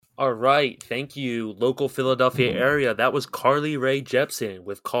All right. Thank you, local Philadelphia area. That was Carly Rae Jepsen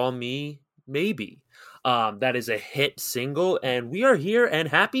with Call Me Maybe. That is a hit single, and we are here, and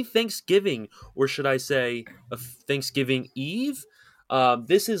happy Thanksgiving, or should I say, a Thanksgiving Eve?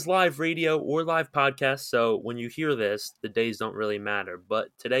 This is live radio or live podcast, so when you hear this, the days don't really matter. But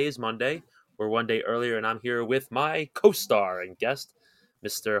today is Monday. We're one day earlier, and I'm here with my co-star and guest,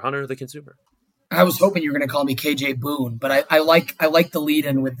 Mr. Hunter the Consumer. I was hoping you were going to call me KJ Boone, but I like the lead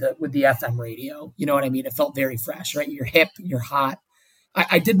in with the FM radio. You know what I mean? It felt very fresh, right? You're hip, you're hot.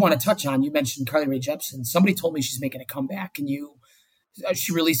 I did want to touch on, you mentioned Carly Rae Jepsen. Somebody told me she's making a comeback.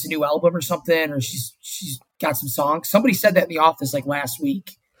 She released a new album or something, or she's got some songs. Somebody said that in the office like last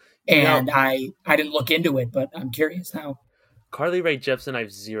week, and I didn't look into it, but I'm curious now. Carly Rae Jepsen, I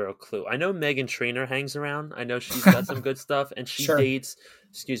have zero clue. I know Meghan Trainor hangs around. I know she's got some good stuff, and she dates.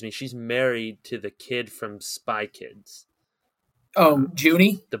 Excuse me, she's married to the kid from Spy Kids. Oh,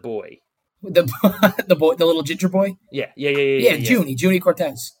 Junie, the boy, the boy, the little ginger boy. Yeah. Junie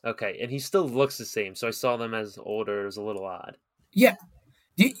Cortez. Okay, and he still looks the same. So I saw them as older. It was a little odd. Yeah,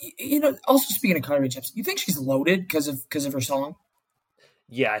 also speaking of Carly Rae Jepsen, you think she's loaded because of her song?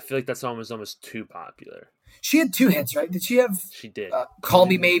 Yeah, I feel like that song was almost too popular. She had two hits, right? Did she have? She did. Call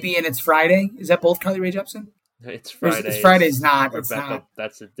Me Maybe and It's Friday. Is that both Carly Rae Jepsen? It's Friday. It's Friday's not. Rebecca, it's not.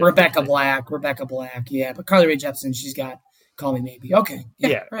 That's a Rebecca Black. Rebecca Black. Yeah, but Carly Rae Jepsen, she's got Call Me Maybe. Okay.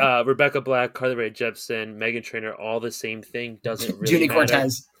 Yeah. Right. Rebecca Black, Carly Rae Jepsen, Meghan Trainor, all the same thing. Doesn't really Junie matter.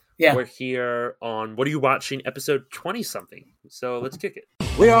 Cortez. Yeah. We're here on What Are You Watching? Episode 20 something. So let's kick it.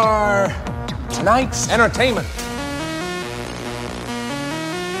 We are tonight's entertainment.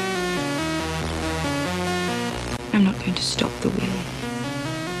 I'm not going to stop the wheel.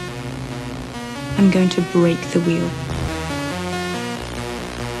 I'm going to break the wheel.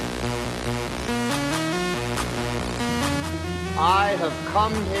 I have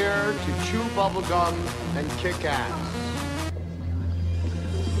come here to chew bubblegum and kick ass.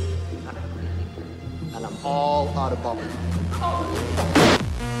 And I'm all out of bubblegum.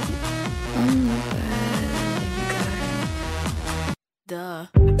 Duh.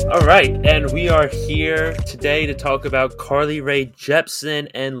 All right, and we are here today to talk about Carly Rae Jepsen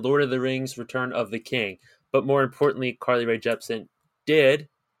and Lord of the Rings: Return of the King. But more importantly, Carly Rae Jepsen did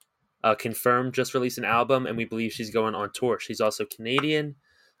confirm just release an album, and we believe she's going on tour. She's also Canadian,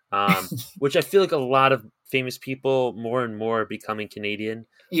 which I feel like a lot of famous people more and more are becoming Canadian.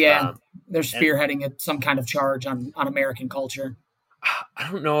 Yeah, they're spearheading some kind of charge on American culture. I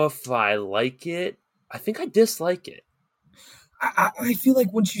don't know if I like it. I think I dislike it. I feel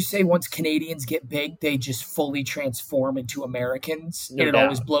like once Canadians get big, they just fully transform into Americans. No and it doubt.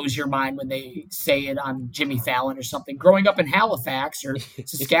 always blows your mind when they say it on Jimmy Fallon or something. Growing up in Halifax or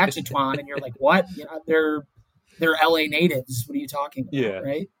Saskatchewan, and you're like, what? You know, they're LA natives. What are you talking about? Yeah.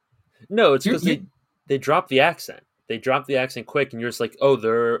 Right? No, it's because they drop the accent. They drop the accent quick, and you're just like, oh,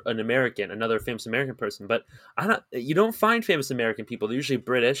 they're an American, another famous American person. But you don't find famous American people. They're usually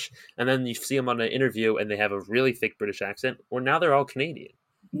British, and then you see them on an interview, and they have a really thick British accent. Well, now they're all Canadian.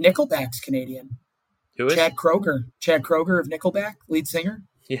 Nickelback's Canadian. Who is? Chad Kroeger. Chad Kroeger of Nickelback, lead singer.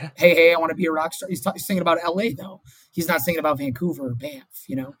 Yeah. Hey, I want to be a rock star. He's singing about L.A., though. He's not singing about Vancouver or Banff,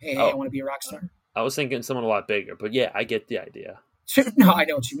 you know? Hey, I want to be a rock star. I was thinking someone a lot bigger, but yeah, I get the idea. No, I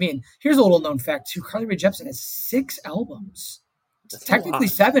know what you mean. Here's a little known fact too. Carly Rae Jepsen has 6 albums. That's technically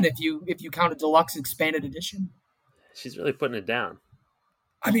 7 if you count a deluxe expanded edition. She's really putting it down.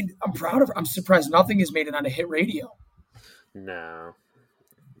 I mean, I'm proud of her. I'm surprised nothing has made it on a hit radio. No.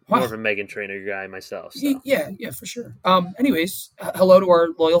 Wow. More of a Meghan Trainor guy myself. So. Yeah, for sure. Anyways, hello to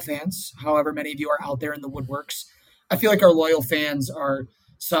our loyal fans, however many of you are out there in the woodworks. I feel like our loyal fans are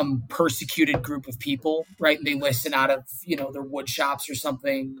some persecuted group of people, right? And they listen out of, their wood shops or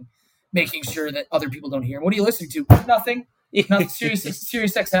something, making sure that other people don't hear them. What are you listening to? Nothing. Nothing. Sirius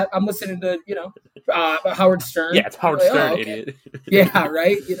XM. I'm listening to, Howard Stern. Yeah, it's Howard Stern, okay. idiot. Yeah,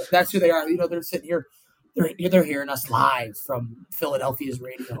 right? That's who they are. They're sitting here. They're hearing us live from Philadelphia's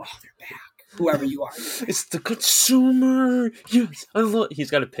radio. Oh, they're back. Whoever you are. It's the consumer. Yes, he's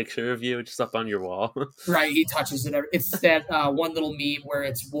got a picture of you just up on your wall. Right, he touches it. It's that one little meme where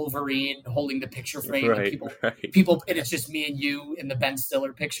it's Wolverine holding the picture frame, right, and people, and it's just me and you in the Ben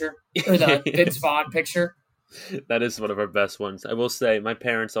Stiller picture or the Vince Vaughn picture. That is one of our best ones. I will say, my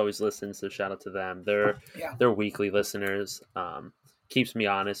parents always listen, so shout out to them. They're weekly listeners. Keeps me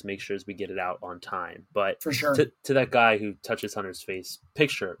honest, makes sure we get it out on time. But for sure, to that guy who touches Hunter's face, a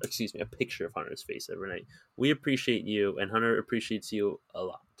picture of Hunter's face every night. We appreciate you, and Hunter appreciates you a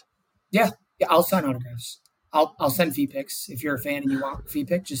lot. Yeah, I'll sign autographs. I'll send feed pics. If you're a fan and you want feed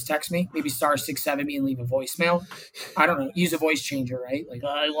pic, just text me. Maybe *670 me and leave a voicemail. I don't know. Use a voice changer, right? Like,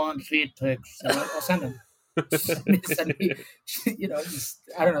 I want feed pics. So I'll send them. Send me,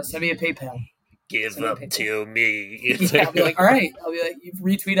 I don't know. Send me a PayPal. Give up to me. Yeah, I'll be like, all right. I'll be like, you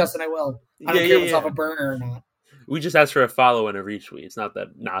retweet us and I will. I don't care if it's off a burner or not. We just ask for a follow and a retweet. It's not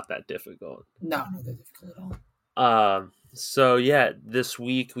that difficult. No, not that difficult at all. So yeah, this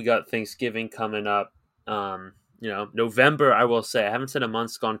week we got Thanksgiving coming up. November, I will say, I haven't said a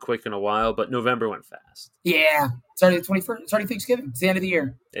month's gone quick in a while, but November went fast. Yeah. It's already the 21st. It's already Thanksgiving. It's the end of the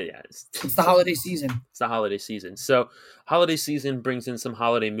year. Yeah. It's the holiday season. It's the holiday season. So holiday season brings in some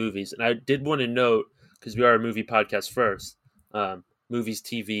holiday movies. And I did want to note, because we are a movie podcast first, movies,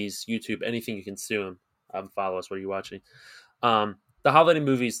 TVs, YouTube, anything you consume, follow us. What are you watching? The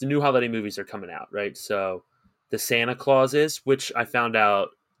new holiday movies are coming out, right? So the Santa Clauses, which I found out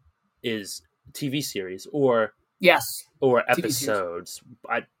is TV series or episodes.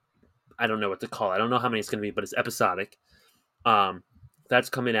 I don't know what to call it. I don't know how many it's going to be, but it's episodic. That's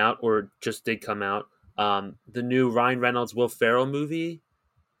coming out or just did come out. The new Ryan Reynolds, Will Ferrell movie,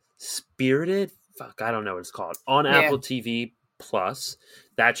 Spirited. I don't know what it's called. On Apple TV Plus.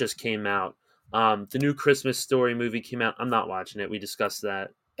 That just came out. The new Christmas Story movie came out. I'm not watching it. We discussed that.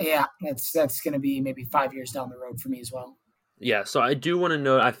 Yeah, that's going to be maybe 5 years down the road for me as well. Yeah, so I do want to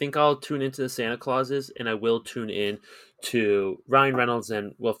know, I think I'll tune into the Santa Clauses, and I will tune in to Ryan Reynolds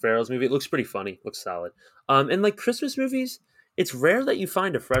and Will Ferrell's movie. It looks pretty funny. Looks solid. And like Christmas movies, it's rare that you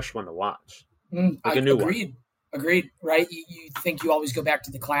find a fresh one to watch. Like a new one. Agreed, right? You think you always go back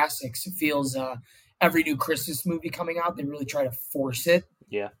to the classics. It feels every new Christmas movie coming out, they really try to force it.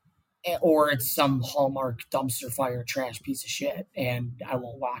 Yeah. Or it's some Hallmark dumpster fire trash piece of shit, and I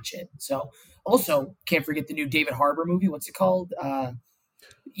won't watch it. So, also, can't forget the new David Harbour movie. What's it called?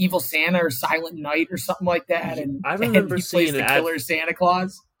 Evil Santa or Silent Night or something like that. And I remember he seeing plays the killer Santa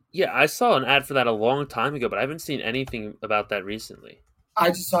Claus. Yeah, I saw an ad for that a long time ago, but I haven't seen anything about that recently. I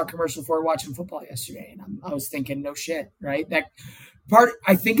just saw a commercial for watching football yesterday, and I was thinking, no shit, right? That part,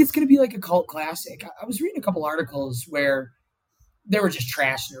 I think it's going to be like a cult classic. I was reading a couple articles where they were just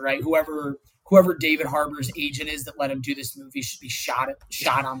trashing it, right? Whoever David Harbour's agent is that let him do this movie should be shot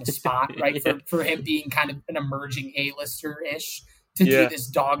on the spot, right? For him being kind of an emerging A-lister-ish to do this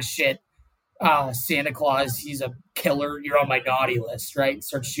dog shit Santa Claus, he's a killer, you're on my naughty list, right?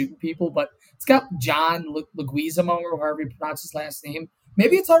 Start shooting people. But it's got John Leguizamo, or however you pronounce his last name.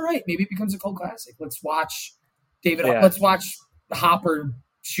 Maybe it's all right. Maybe it becomes a cult classic. Let's watch Let's watch Hopper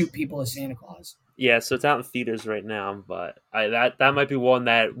shoot people as Santa Claus. Yeah, so it's out in theaters right now, but that might be one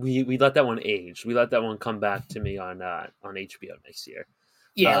that we let that one age. We let that one come back to me on HBO next year.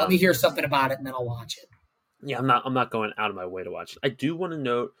 Yeah, let me hear something about it and then I'll watch it. Yeah, I'm not going out of my way to watch it. I do want to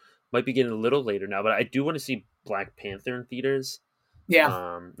note, might be getting a little later now, but I do want to see Black Panther in theaters.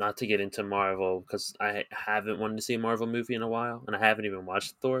 Yeah. Not to get into Marvel, because I haven't wanted to see a Marvel movie in a while, and I haven't even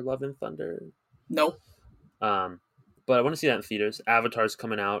watched Thor: Love and Thunder. Nope. But I want to see that in theaters. Avatar's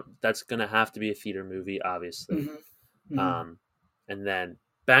coming out. That's going to have to be a theater movie, obviously. Mm-hmm. Mm-hmm. And then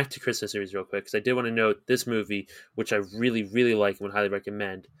back to Christmas movies real quick, because I did want to note this movie, which I really, really like and would highly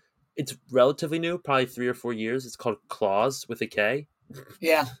recommend. It's relatively new, probably 3 or 4 years. It's called Claus with a K.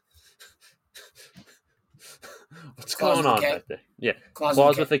 Yeah. What's going on back there? Yeah.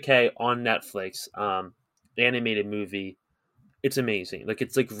 Claus with a K on Netflix. Animated movie. It's amazing. Like,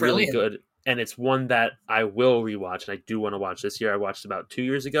 it's like really good. And it's one that I will rewatch, and I do want to watch this year. I watched about 2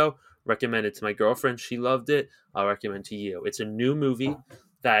 years ago. Recommended to my girlfriend. She loved it. I'll recommend to you. It's a new movie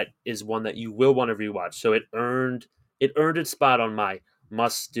that is one that you will want to rewatch. So it earned its spot on my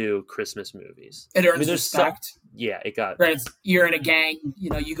must-do Christmas movies. It earns respect. It got right. You're in a gang.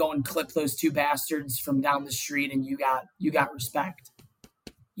 You go and clip those two bastards from down the street, and you got respect.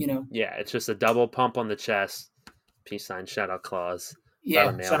 Yeah, it's just a double pump on the chest. Peace sign. Shout out Claus.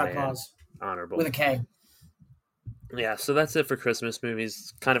 Yeah, shout out Claus. Honorable with a K. Yeah, so that's it for Christmas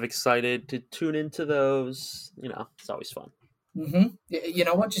movies. Kind of excited to tune into those. It's always fun. Mm-hmm. You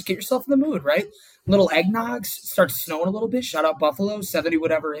know what? Just get yourself in the mood, right? Little eggnogs. Starts snowing a little bit. Shout out Buffalo, 70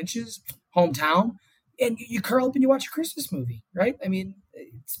 whatever inches, hometown, and you curl up and you watch a Christmas movie, right? I mean,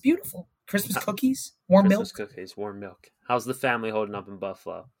 it's beautiful. Christmas cookies, warm milk. How's the family holding up in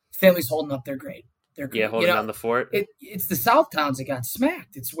Buffalo? Family's holding up. They're great. They're great. Yeah, holding down the fort. It's the South towns that got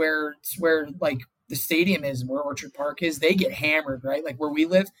smacked. It's where like the stadium is and where Orchard Park is. They get hammered, right? Like where we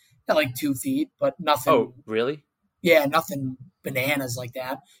live, got like 2 feet, but nothing. Oh, really? Yeah, nothing bananas like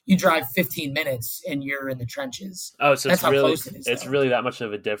that. You drive 15 minutes and you're in the trenches. Oh, so that's it's really close it is, it's really that much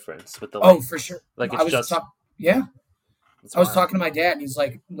of a difference with the. Oh, for sure. Like it's just. Yeah. I was talking to my dad, and he's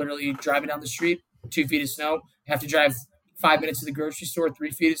like literally driving down the street, 2 feet of snow. Have to drive 5 minutes to the grocery store,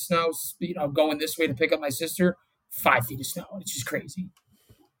 3 feet of snow. Going this way to pick up my sister, 5 feet of snow. It's just crazy.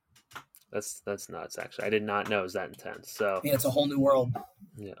 That's nuts. Actually, I did not know it was that intense. So Yeah, it's a whole new world.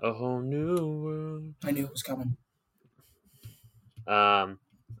 yeah, a whole new world. I knew it was coming.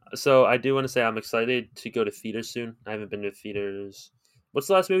 So I do want to say I'm excited to go to theaters soon. I haven't been to theaters. What's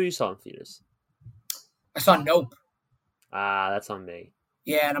the last movie you saw in theaters? I saw Nope. That's on me.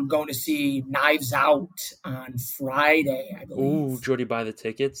 Yeah, and I'm going to see Knives Out on Friday, I believe. Ooh, Jordy, buy the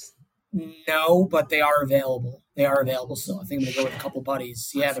tickets. No, but they are available. They are available still. I think I'm going to go with a couple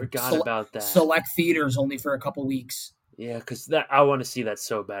buddies. Yeah, I forgot about that. Select theaters only for a couple weeks. Yeah, because I want to see that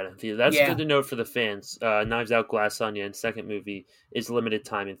so bad in theaters. That's good to know for the fans. Knives Out, Glass Onion, second movie is limited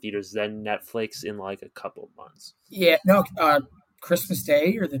time in theaters. Then Netflix in like a couple months. Yeah, no, Christmas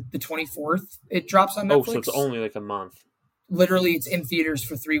Day or the 24th, it drops on Netflix. Oh, so it's only like a month. Literally, it's in theaters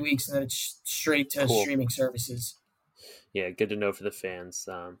for 3 weeks and then it's straight to streaming services. Yeah, good to know for the fans.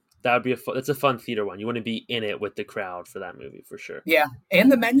 That would be it's a fun theater one. You want to be in it with the crowd for that movie for sure. Yeah,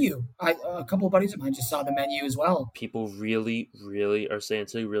 and The Menu. A couple of buddies of mine just saw The Menu as well. People really, really are saying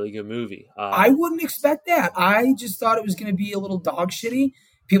it's a really good movie. I wouldn't expect that. I just thought it was going to be a little dog shitty.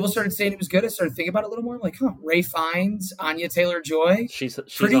 People started saying it was good. I started thinking about it a little more. I'm like, Ray Fiennes, Anya Taylor-Joy. She's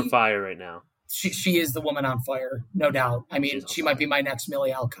on fire right now. She is the woman on fire, no doubt. I mean, she might be my next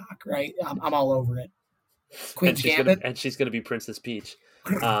Millie Alcock, right? I'm all over it. Queen's Gambit. And she's going to be Princess Peach.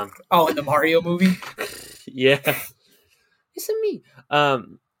 In the Mario movie? Yeah. It's me.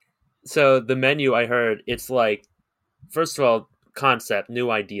 So The Menu, I heard, it's like, first of all, concept, new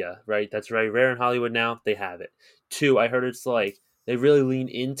idea, right? That's very rare in Hollywood now. They have it. 2, I heard it's like, they really lean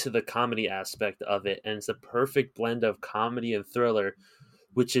into the comedy aspect of it, and it's a perfect blend of comedy and thriller,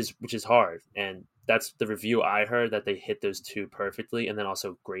 which is hard. And that's the review I heard, that they hit those two perfectly, and then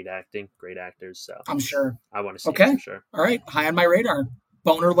also great acting, great actors. So I'm sure. I want to see it for sure. All right, high on my radar.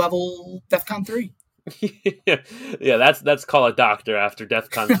 Boner level DEFCON 3. Yeah, that's call a doctor after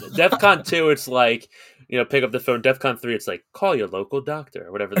DEFCON. DEFCON 2, it's like, pick up the phone. DEFCON 3, it's like, call your local doctor,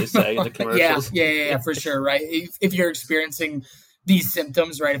 or whatever they say in the commercials. Yeah, for sure, right? If you're experiencing these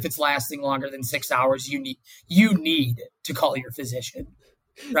symptoms, right, if it's lasting longer than 6 hours, you need to call your physician.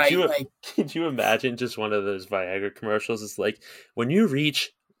 Right? Could you imagine just one of those Viagra commercials? It's like, when you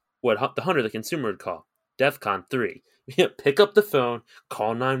reach what the hunter, the consumer, would call DEFCON 3, pick up the phone,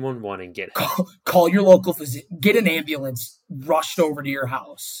 call 911 and get help. Call your local physician. Get an ambulance rushed over to your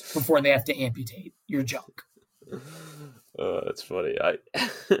house before they have to amputate your junk. That's funny.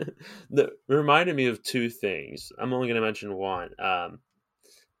 It reminded me of 2 things. I'm only going to mention one.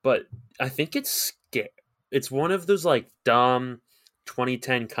 But I think it's scary. It's one of those like dumb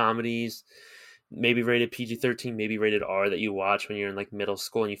 2010 comedies, maybe rated PG-13, maybe rated R, that you watch when you're in like middle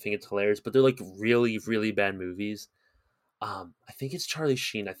school and you think it's hilarious, but they're like really, really bad movies. I think it's Charlie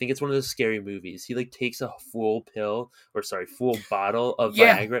Sheen. I think it's one of those scary movies. He like takes a full bottle of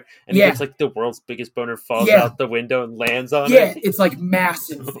Viagra, and he gets like the world's biggest boner, falls out the window and lands on it. Yeah, it's like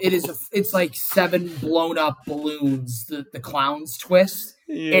massive. It's like 7 blown up balloons. The clown's twist,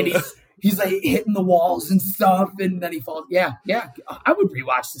 and he's like hitting the walls and stuff, and then he falls. Yeah. I would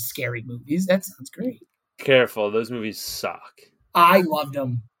rewatch the scary movies. That sounds great. Careful, those movies suck. I loved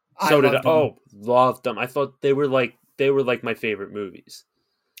them. Loved them. I thought they were like my favorite movies.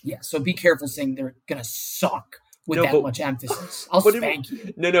 Yeah, so be careful saying they're gonna suck with much emphasis. I'll spank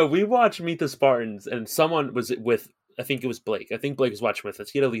you. No, we watched Meet the Spartans, and someone was with. I think it was Blake. I think Blake was watching with us.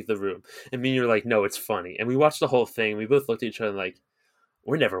 He had to leave the room, and me and you were like, "No, it's funny." And we watched the whole thing. We both looked at each other and like,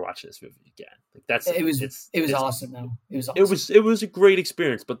 we're never watching this movie again. Like it was awesome though. It was awesome. It was a great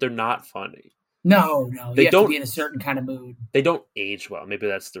experience, but they're not funny. No, you have to be in a certain kind of mood. They don't age well. Maybe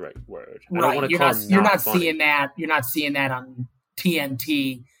that's the right word. Right. I don't want to call them You're not funny. seeing that. You're not seeing that on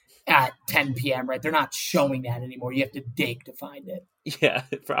TNT at 10 p.m. Right? They're not showing that anymore. You have to dig to find it. Yeah,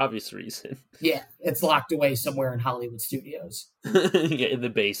 for obvious reason. Yeah, it's locked away somewhere in Hollywood studios. Yeah, in the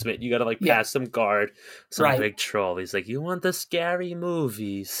basement. You got to pass some guard, some big troll. He's like, "You want the scary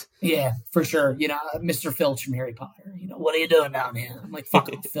movies?" Yeah, for sure. Mr. Filch from Harry Potter. What are you doing down here? I'm like, fuck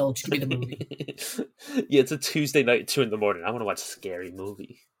off, Filch. Give me the movie. Yeah, it's a Tuesday night, 2 a.m. I want to watch a scary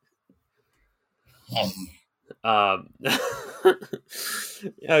movie.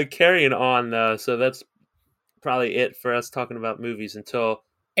 Carrying on, so that's probably it for us talking about movies until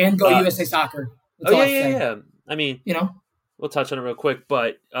go USA Soccer. Yeah. I mean, we'll touch on it real quick,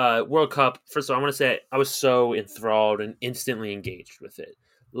 but World Cup. First of all, I want to say I was so enthralled and instantly engaged with it.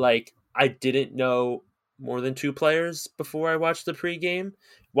 Like, I didn't know more than 2 players before I watched the pregame.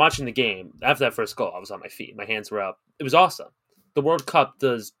 Watching the game after that first goal, I was on my feet, my hands were up. It was awesome. The World Cup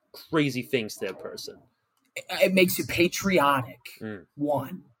does crazy things to a person. It makes you patriotic, Mm.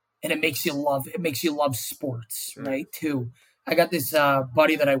 one, and it makes you love sports, right? Two, I got this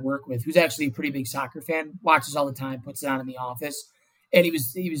buddy that I work with who's actually a pretty big soccer fan, watches all the time, puts it on in the office. And he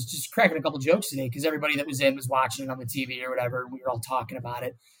was just cracking a couple jokes today because everybody that was in was watching it on the TV or whatever. And we were all talking about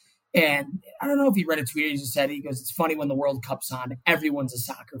it. And I don't know if he read a tweet. He just said, he goes, it's funny when the World Cup's on, everyone's a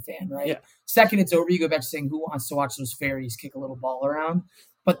soccer fan, right? Yeah. Second it's over, you go back to saying, who wants to watch those fairies kick a little ball around?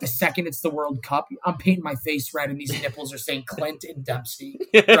 But the second it's the World Cup, I'm painting my face red and these nipples are saying Clint and Dempsey,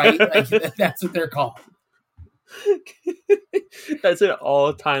 right? Like, that's what they're called. That's an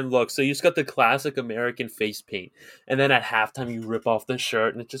all-time look. So you just got the classic American face paint, and then at halftime you rip off the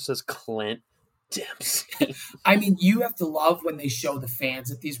shirt and it just says Clint Dempsey. I mean, you have to love when they show the fans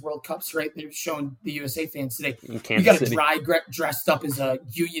at these World Cups, right? They're showing the USA fans today. You got a guy dressed up as a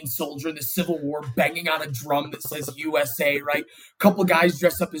Union soldier in the Civil War, banging on a drum that says USA, right? A couple guys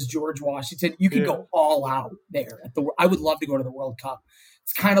dressed up as George Washington. You can go all out there. I would love to go to the World Cup.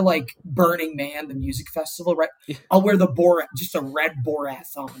 It's kind of like Burning Man, the music festival, right? I'll wear the Borat, just a red Borat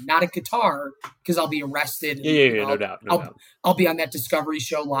thong, not a guitar, because I'll be arrested. And, No doubt. I'll be on that Discovery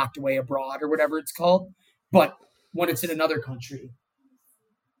show, Locked Away Abroad, or whatever it's called. But when it's in another country,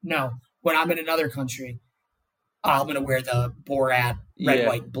 when I'm in another country, I'm going to wear the Borat red,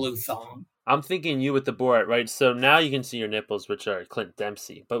 white, blue thong. I'm thinking you with the Borat, right? So now you can see your nipples, which are Clint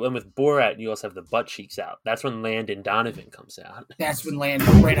Dempsey. But when with Borat, you also have the butt cheeks out. That's when Landon Donovan comes out. That's when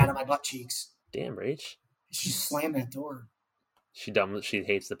Landon right out of my butt cheeks. Damn, Rach. She slammed that door. She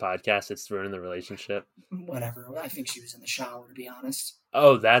hates the podcast. It's ruining the relationship. Whatever. I think she was in the shower, to be honest.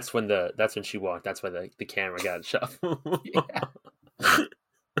 Oh, that's when she walked. That's why the camera got shut. Yeah.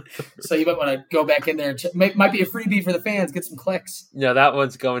 So you might want to go back in there. Might be a freebie for the fans. Get some clicks. No, that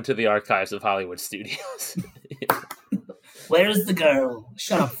one's going to the archives of Hollywood Studios. Where's the girl?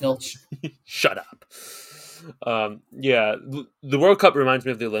 Shut up, Filch. Shut up. The World Cup reminds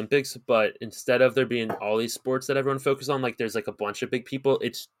me of the Olympics, but instead of there being all these sports that everyone focuses on, like there's like a bunch of big people,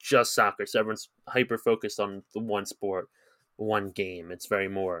 it's just soccer. So everyone's hyper focused on the one sport, one game. It's very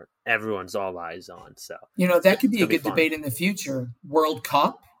more everyone's all eyes on. So that could be a good debate in the future. World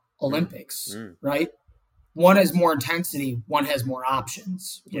Cup, Olympics, right? One has more intensity, one has more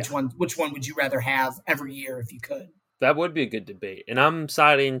options. Which one would you rather have every year if you could? That would be a good debate. And I'm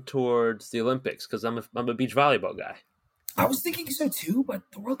siding towards the Olympics because I'm a beach volleyball guy. I was thinking so too, but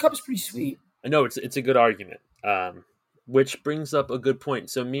the World Cup is pretty sweet. I know it's a good argument. Which brings up a good point.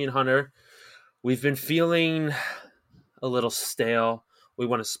 So me and Hunter, we've been feeling a little stale. We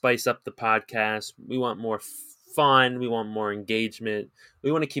want to spice up the podcast. We want more fun. We want more engagement.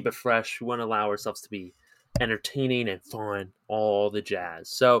 We want to keep it fresh. We want to allow ourselves to be entertaining and fun, all the jazz.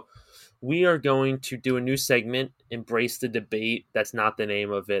 So we are going to do a new segment, Embrace the Debate. That's not the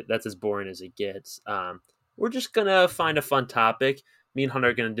name of it. That's as boring as it gets. We're just going to find a fun topic. Me and Hunter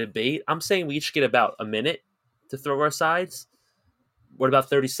are going to debate. I'm saying we each get about a minute to throw our sides. What about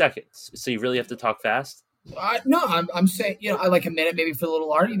 30 seconds? So you really have to talk fast? No, I'm saying, I like a minute maybe for a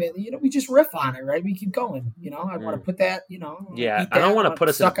little argument. We just riff on it, right? We keep going. I want to put that, Yeah, I don't want to put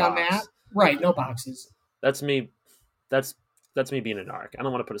us in a box. On that. Right, no boxes. That's me. That's me being a narc. I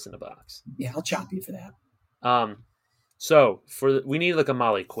don't want to put us in a box. Yeah, I'll chop you for that. So we need like a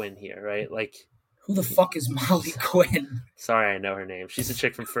Molly Quinn here, right? Like, who the fuck is Molly Quinn? Sorry, I know her name. She's a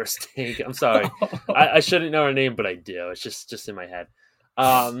chick from First Take. I'm sorry. I shouldn't know her name, but I do. It's just in my head.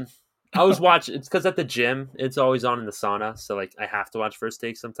 I was watching. It's because at the gym, it's always on in the sauna. So like, I have to watch First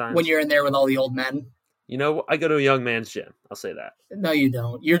Take sometimes. When you're in there with all the old men. I go to a young man's gym. I'll say that. No, you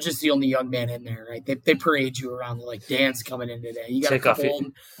don't. You're just the only young man in there, right? They parade you around. They're like, Dan's coming in today. You got a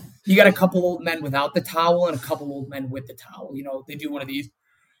couple old men without the towel and a couple old men with the towel. They do one of these.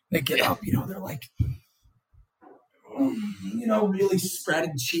 They get up. They're like, really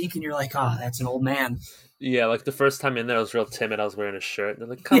spreading cheek, and you're like, that's an old man. Yeah, like the first time in there, I was real timid. I was wearing a shirt. They're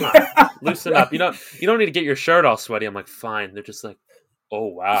like, come on, loosen up. You don't need to get your shirt all sweaty. I'm like, fine. They're just like, oh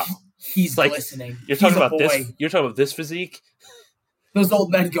wow. He's like, glistening. You're talking about this. You're talking about this physique. Those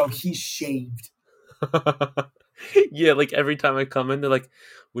old men go, he's shaved. Yeah, like every time I come in, they're like,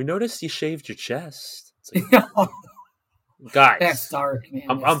 we noticed you shaved your chest. It's like, guys, that's dark, man.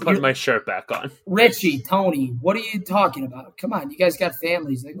 I'm putting my shirt back on. Richie, Tony, what are you talking about? Come on, you guys got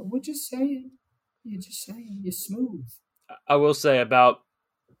families. They go, we're just saying. You're just saying. You're smooth. I will say about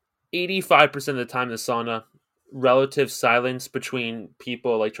 85% of the time in the sauna, relative silence between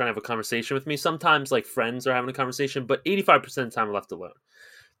people like trying to have a conversation with me. Sometimes like friends are having a conversation, but 85% of the time I'm left alone.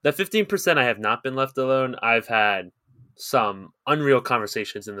 The 15% I have not been left alone, I've had some unreal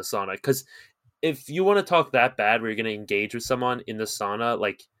conversations in the sauna. Because if you want to talk that bad where you're going to engage with someone in the sauna,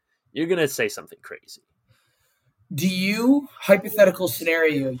 like you're going to say something crazy. Do you, hypothetical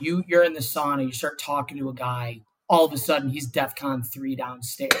scenario, you're in the sauna, you start talking to a guy, all of a sudden he's DEFCON 3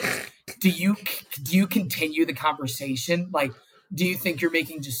 downstairs. Do you continue the conversation? Like, do you think you're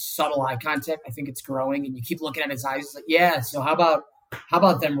making just subtle eye contact? I think it's growing, and you keep looking at his eyes like, yeah, so how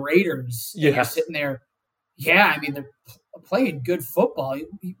about them Raiders? And you're sitting there, yeah, I mean, they're playing good football.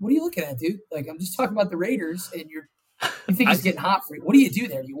 What are you looking at, dude? Like, I'm just talking about the Raiders, and you think he's getting hot for you. What do you do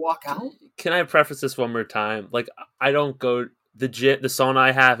there? You walk out? Can I preface this one more time? Like, I don't go the sauna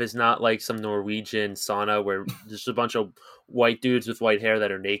I have is not like some Norwegian sauna where there's a bunch of white dudes with white hair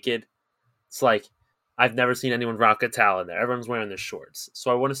that are naked. It's like I've never seen anyone rock a towel in there. Everyone's wearing their shorts.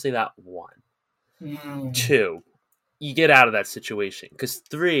 So I want to say that 1. 2, you get out of that situation. Because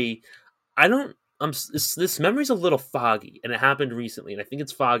 3, this memory's a little foggy, and it happened recently, and I think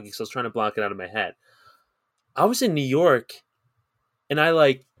it's foggy because I was trying to block it out of my head. I was in New York, and I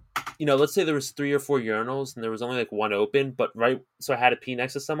let's say there was 3 or 4 urinals, and there was only like 1 open, so I had to pee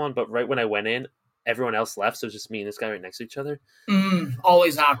next to someone, but right when I went in, everyone else left, so it was just me and this guy right next to each other.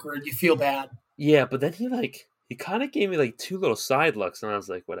 Always awkward. You feel bad. Yeah, but then he kind of gave me like 2 little side looks, and I was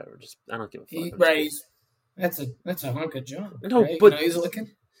like, whatever, I don't give a fuck. Right. That's a hunk of junk. No, right? but he's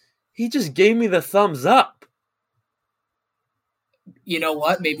looking. He just gave me the thumbs up. You know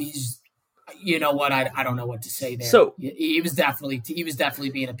what? Maybe he's. You know what? I don't know what to say there. So he was definitely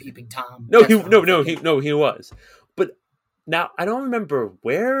being a peeping Tom. No, he was. But now I don't remember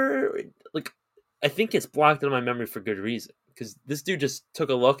where. Like, I think it's blocked out of my memory for good reason, because this dude just took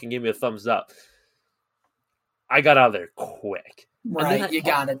a look and gave me a thumbs up. I got out of there quick. Right, you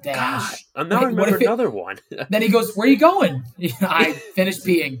got it, dash. I'm not remember another one. Then he goes, "Where are you going?" I finished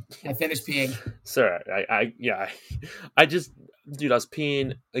peeing. Sir, I just, dude, I was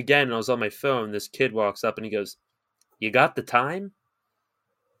peeing again, and I was on my phone. This kid walks up and he goes, "You got the time?"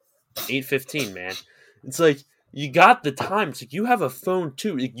 8:15, man. It's like, you got the time. It's like, you have a phone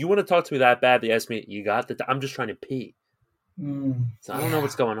too. You want to talk to me that bad? They ask me, "You got the time?" I'm just trying to pee. So I don't know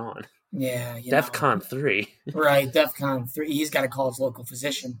what's going on. Yeah, DEFCON 3. Right, DEFCON 3. He's got to call his local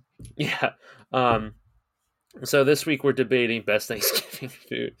physician. Yeah. So this week we're debating best Thanksgiving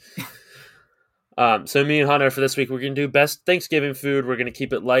food. So me and Hunter, for this week, we're going to do best Thanksgiving food. We're going to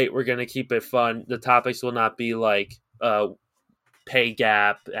keep it light. We're going to keep it fun. The topics will not be like pay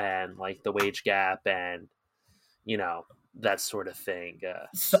gap and like the wage gap and, that sort of thing.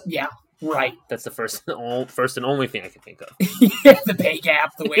 Yeah. Right. That's the first and only thing I can think of. The pay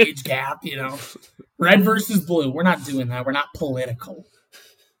gap, the wage gap, Red versus blue. We're not doing that. We're not political.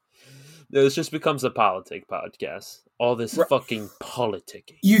 This just becomes a politic podcast. All this fucking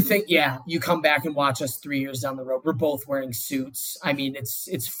politicking. You think, you come back and watch us 3 years down the road. We're both wearing suits. I mean,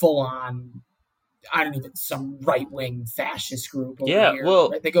 it's full on, some right-wing fascist group over here. Well.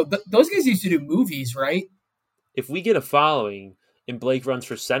 Right? They go, those guys used to do movies, right? If we get a following and Blake runs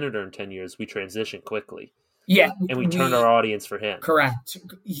for senator in 10 years, we transition quickly. Yeah. And we turn our audience for him. Correct.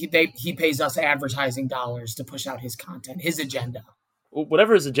 He pays us advertising dollars to push out his content, his agenda. Well,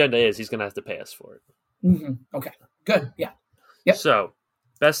 whatever his agenda is, he's going to have to pay us for it. Mm-hmm. Okay. Good. Yeah. Yep. So,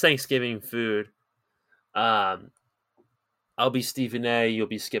 best Thanksgiving food. I'll be Stephen A. You'll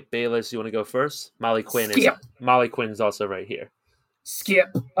be Skip Bayless. You want to go first? Molly Quinn's also right here. Skip.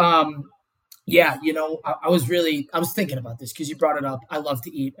 Yeah, I was thinking about this because you brought it up. I love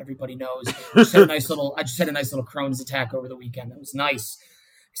to eat. Everybody knows. I just had a nice little Crohn's attack over the weekend. That was nice.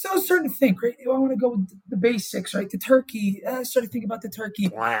 So I was starting to think, right? I want to go with the basics, right? The turkey. I started thinking about the turkey.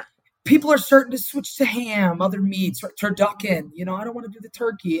 Wow. People are starting to switch to ham, other meats, right? Turducken. I don't want to do the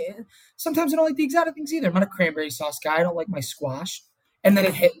turkey. And sometimes I don't like the exotic things either. I'm not a cranberry sauce guy. I don't like my squash. And then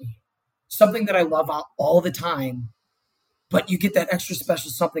it hit me. Something that I love all the time. But you get that extra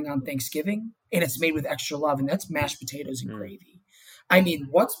special something on Thanksgiving, and it's made with extra love, and that's mashed potatoes and gravy. I mean,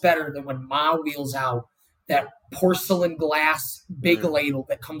 what's better than when Ma wheels out that porcelain glass big ladle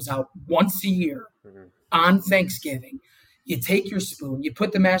that comes out once a year on Thanksgiving? You take your spoon, you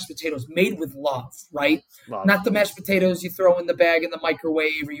put the mashed potatoes made with love, right? Love. Not the mashed potatoes you throw in the bag in the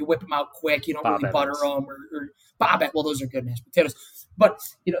microwave or you whip them out quick. You don't really butter them or Bob. Well, those are good mashed potatoes. But,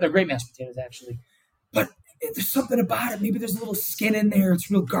 they're great mashed potatoes, actually. But there's something about it. Maybe there's a little skin in there. It's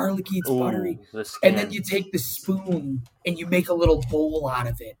real garlicky. It's buttery. And then you take the spoon and you make a little bowl out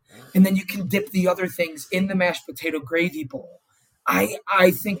of it. And then you can dip the other things in the mashed potato gravy bowl. I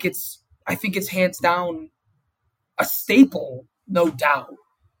think it's hands down a staple, no doubt.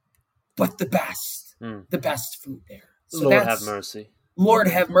 But the best food there. So Lord have mercy.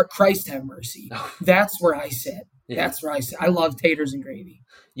 Christ have mercy. That's where I sit. Yeah. That's right. I love taters and gravy.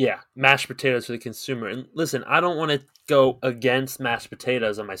 Yeah, mashed potatoes for the consumer. And listen, I don't want to go against mashed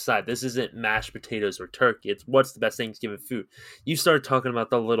potatoes on my side. This isn't mashed potatoes or turkey. It's what's the best Thanksgiving food. You start talking about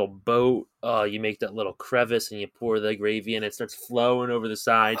the little boat. You make that little crevice and you pour the gravy and it starts flowing over the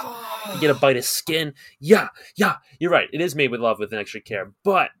sides. You get a bite of skin. Yeah, you're right. It is made with love with an extra care.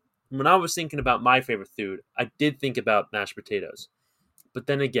 But when I was thinking about my favorite food, I did think about mashed potatoes. But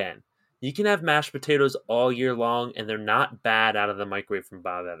then again, you can have mashed potatoes all year long, and they're not bad out of the microwave from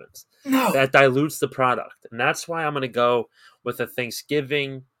Bob Evans. No. That dilutes the product. And that's why I'm going to go with a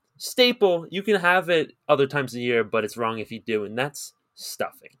Thanksgiving staple. You can have it other times of the year, but it's wrong if you do, and that's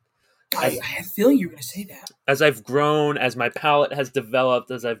stuffing. I had a feeling you were going to say that. As I've grown, as my palate has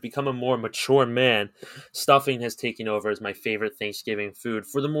developed, as I've become a more mature man, stuffing has taken over as my favorite Thanksgiving food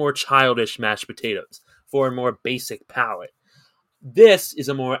for the more childish mashed potatoes, for a more basic palate. This is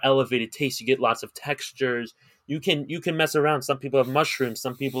a more elevated taste. You get lots of textures. You can mess around. Some people have mushrooms.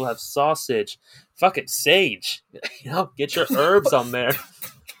 Some people have sausage. Fuck it, sage. Get your herbs on there.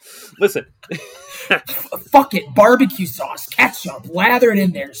 Listen. Fuck it, barbecue sauce, ketchup, lather it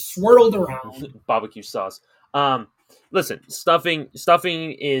in there, swirled around. Barbecue sauce. Listen, stuffing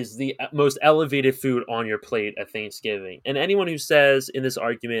is the most elevated food on your plate at Thanksgiving. And anyone who says in this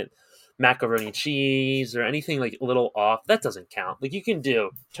argument macaroni and cheese or anything like a little off, that doesn't count. Like you can do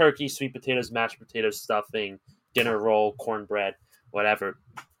turkey, sweet potatoes, mashed potatoes, stuffing, dinner roll, cornbread, whatever.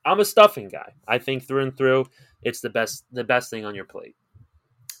 I'm a stuffing guy. I think through and through, it's the best thing on your plate.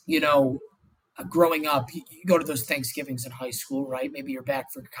 Growing up, you go to those Thanksgivings in high school, right? Maybe you're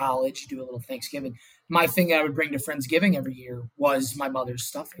back for college, you do a little Thanksgiving. My thing that I would bring to Friendsgiving every year was my mother's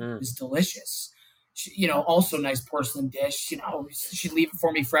stuffing. It was delicious. She, also nice porcelain dish. She'd leave it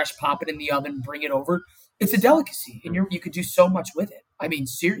for me fresh, pop it in the oven, bring it over. It's a delicacy, and you could do so much with it. I mean,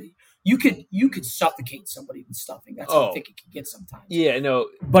 seriously, you could suffocate somebody with stuffing. That's how thick it can get sometimes. Yeah, no,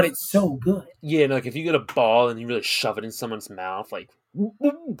 but it's so good. Yeah, like if you get a ball and you really shove it in someone's mouth, like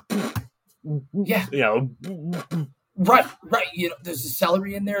yeah, right. There's the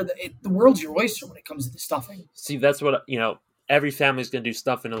celery in there. The world's your oyster when it comes to the stuffing. See, that's what every family's going to do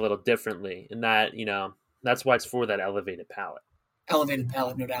stuffing a little differently, and that that's why it's for that elevated palate. Elevated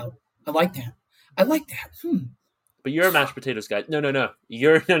palate, no doubt. I like that. But you're a mashed potatoes guy. No.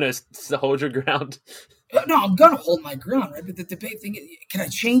 You're to hold your ground. No, I'm gonna hold my ground, right? But the debate thing is, can I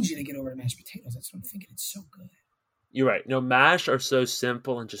change it to get over to mashed potatoes? That's what I'm thinking. It's so good. You're right. Mash are so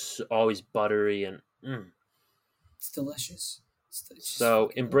simple and just always buttery and it's delicious.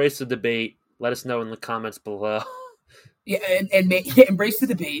 So embrace the debate. Let us know in the comments below. Yeah, and embrace the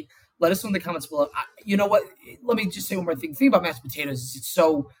debate. Let us know in the comments below. You know what? Let me just say one more thing. The thing about mashed potatoes is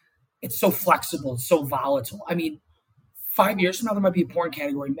it's so flexible, it's so volatile. I mean, 5 years from now, there might be a porn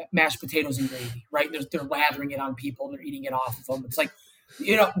category, mashed potatoes and gravy, right? They're lathering it on people, they're eating it off of them. It's like,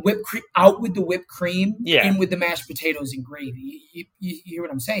 whipped cream, out with the whipped cream, in with the mashed potatoes and gravy. You hear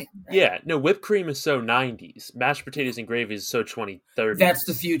what I'm saying? Right? Yeah, no, whipped cream is so 90s. Mashed potatoes and gravy is so 2030s. That's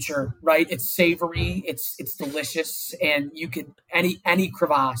the future, right? It's savory, it's delicious, and you can any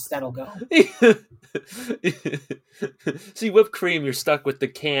crevasse that'll go. See, whipped cream, you're stuck with the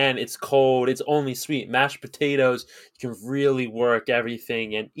can. It's cold. It's only sweet. Mashed potatoes, you can really work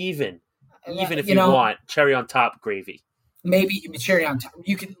everything, and even if you want cherry on top gravy. Maybe cherry on top.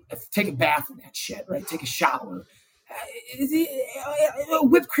 You can take a bath in that shit, right? Take a shower.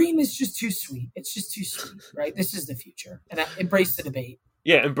 Whipped cream is just too sweet. It's just too sweet, right? This is the future. And embrace the debate.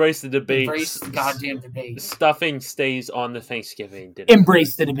 Yeah, embrace the debate. Embrace the goddamn debate. Stuffing stays on the Thanksgiving dinner.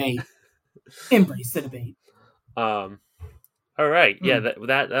 Embrace the debate. Embrace the debate. All right. Yeah,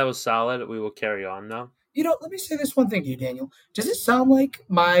 that was solid. We will carry on now. Let me say this one thing to you, Daniel. Does it sound like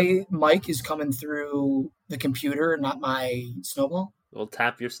my mic is coming through the computer and not my snowball? We'll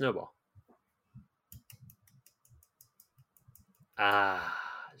tap your snowball. Ah,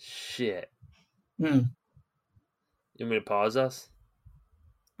 shit. You want me to pause us?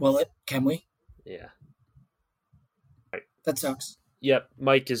 Will it? Can we? Yeah. Right. That sucks. Yep,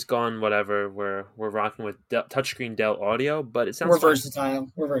 mic is gone, whatever. We're rocking with touchscreen Dell audio, but it sounds versatile.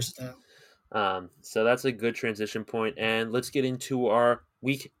 We're versatile. So that's a good transition point, and let's get into our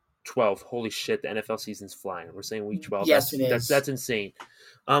week 12. Holy shit, the NFL season's flying. We're saying week 12. Yes, it is. That's insane.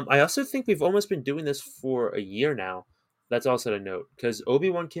 I also think we've almost been doing this for a year now. That's also to note, because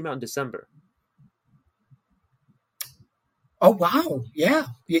Obi-Wan came out in December. Oh, wow. Yeah.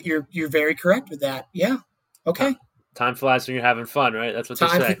 You're very correct with that. Yeah. Okay. Time flies when you're having fun, right? That's what they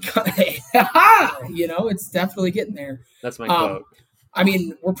say. It's definitely getting there. That's my quote. I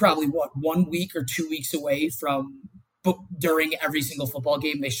mean, we're probably, 1 week or 2 weeks away from but during every single football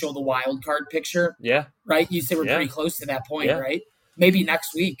game, they show the wild card picture. Yeah. Right? You say we're Yeah. pretty close to that point, Yeah. right? Maybe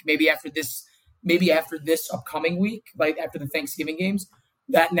next week, maybe after this upcoming week, like after the Thanksgiving games,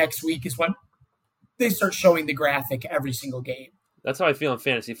 that next week is when they start showing the graphic every single game. That's how I feel in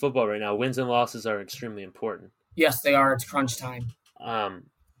fantasy football right now. Wins and losses are extremely important. Yes, they are. It's crunch time.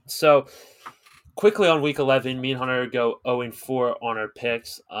 So quickly on week 11, me and Hunter go 0-4 on our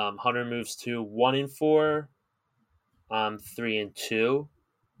picks. Hunter moves to 1-4. 3-2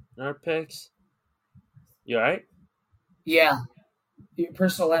 in our picks. You all right? Yeah. Your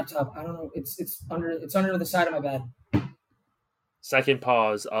personal laptop. I don't know. It's under the side of my bed. Second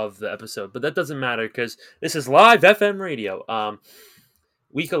pause of the episode, but that doesn't matter because this is live FM radio.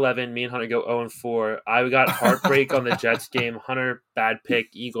 Week 11, me and Hunter go 0-4. I got heartbreak on the Jets game. Hunter, bad pick.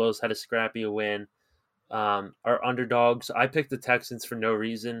 Eagles had a scrappy win. Our underdogs. I picked the Texans for no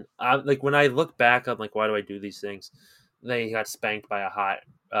reason. When I look back, I'm like, why do I do these things? They got spanked by a hot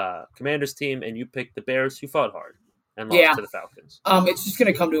Commanders team, and you picked the Bears, who fought hard and lost to the Falcons. It's just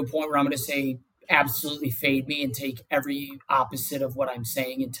going to come to a point where I'm going to say absolutely fade me and take every opposite of what I'm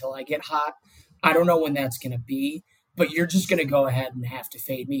saying until I get hot. I don't know when that's going to be, but you're just going to go ahead and have to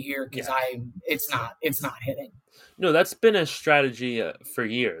fade me here because it's not hitting. No, that's been a strategy for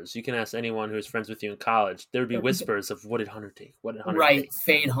years. You can ask anyone who's friends with you in college. There would be whispers of, what did Hunter take? What did Hunter take?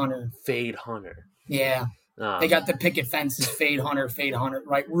 Fade Hunter. Fade Hunter. Yeah. They got the picket fences, fade Hunter,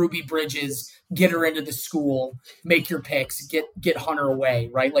 right? Ruby Bridges, get her into the school, make your picks, get Hunter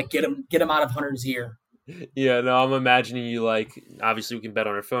away, right? Like get him out of Hunter's ear. Yeah, no, I'm imagining you obviously we can bet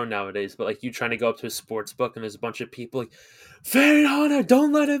on our phone nowadays, but you trying to go up to a sports book and there's a bunch of people fade Hunter,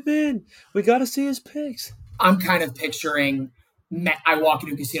 don't let him in. We got to see his picks. I'm kind of picturing I walk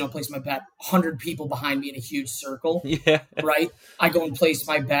into a casino, place my bet, 100 people behind me in a huge circle. Yeah. Right? I go and place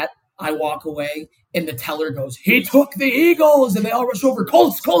my bet. I walk away, and the teller goes, he took the Eagles, and they all rush over.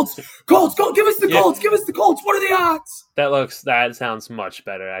 Colts, go, give us the Colts, give us the Colts. What are the odds? That sounds much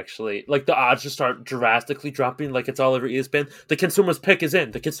better, actually. The odds just start drastically dropping, it's all over ESPN. The consumer's pick is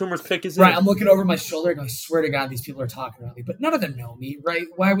in. Right, I'm looking over my shoulder, and I swear to God, these people are talking about me, but none of them know me, right?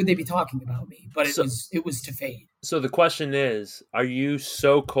 Why would they be talking about me? But it was to fade. So the question is, are you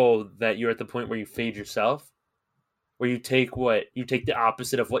so cold that you're at the point where you fade yourself? Where you take the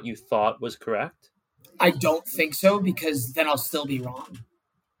opposite of what you thought was correct? I don't think so, because then I'll still be wrong.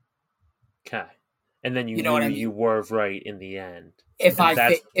 Okay, and then you know what I mean? You were right in the end. If I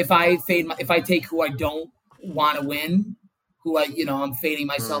take who I don't want to win, I'm fading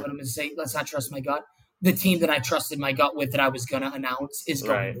myself, and I'm going to say let's not trust my gut. The team that I trusted my gut with that I was going to announce is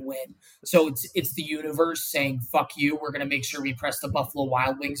going to win. So it's the universe saying fuck you. We're going to make sure we press the Buffalo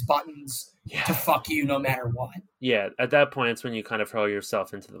Wild Wings buttons to fuck you no matter what. Yeah, at that point, it's when you kind of hurl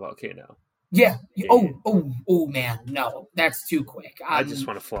yourself into the volcano. Yeah. Oh, man. No, that's too quick. I just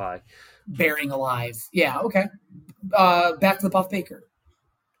want to fly. Bearing alive. Yeah, okay. Back to the Buff Baker.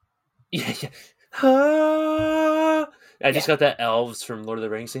 Yeah. I just got that elves from Lord of the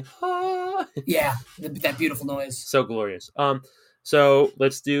Rings scene. Yeah, that beautiful noise. So glorious. So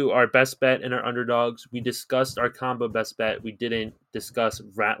let's do our best bet and our underdogs. We discussed our combo best bet. We didn't discuss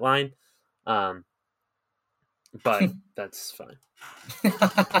Ratline. But that's fine.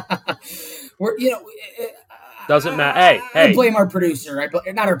 Doesn't matter. Hey. I blame our producer.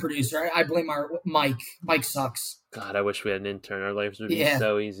 Not our producer. I blame our Mike. Mike sucks. God, I wish we had an intern. Our lives would be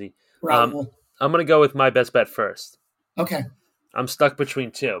so easy. I'm going to go with my best bet first. Okay. I'm stuck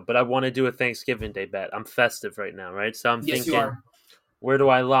between two, but I want to do a Thanksgiving Day bet. I'm festive right now, right? So I'm thinking, you are. Where do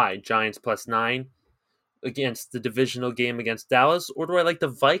I lie? Giants +9 against the divisional game against Dallas, or do I like the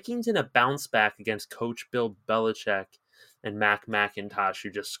Vikings in a bounce back against Coach Bill Belichick and Mac McIntosh, who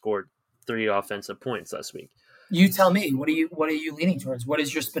just scored 3 offensive points last week? You tell me. What are you leaning towards? What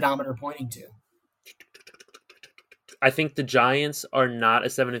is your speedometer pointing to? I think the Giants are not a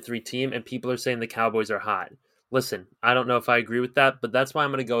 7-3 team, and people are saying the Cowboys are hot. Listen, I don't know if I agree with that, but that's why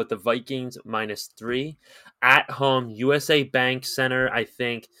I'm going to go with the Vikings -3 at home, USA Bank Center. I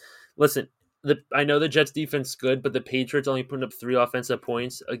think. Listen, I know the Jets defense is good, but the Patriots only putting up 3 offensive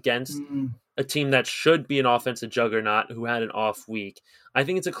points against a team that should be an offensive juggernaut who had an off week. I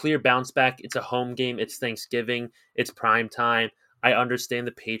think it's a clear bounce back. It's a home game. It's Thanksgiving. It's prime time. I understand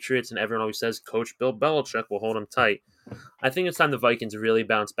the Patriots, and everyone always says Coach Bill Belichick will hold them tight. I think it's time the Vikings really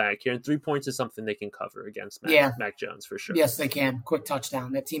bounce back here, and 3 points is something they can cover against Mac Jones for sure. Yes, they can. Quick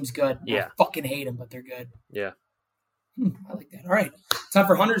touchdown. That team's good. Yeah. I fucking hate them, but they're good. Yeah. I like that. All right. Time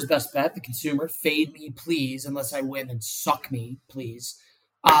for Hunter's best bet, the consumer. Fade me, please, unless I win, and suck me, please.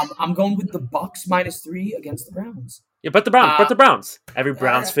 I'm going with the Bucks -3 against the Browns. Yeah, but the Browns, Every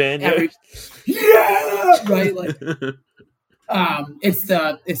Browns fan, right? Like, it's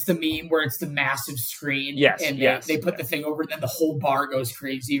the meme where it's the massive screen, Yes, and yes, they put the thing over, and then the whole bar goes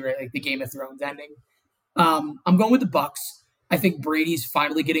crazy, right? Like the Game of Thrones ending. I'm going with the Bucks. I think Brady's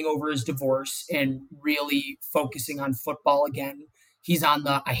finally getting over his divorce and really focusing on football again. He's on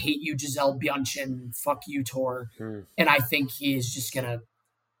the "I hate you, Gisele Bündchen, fuck you" tour, and I think he is just gonna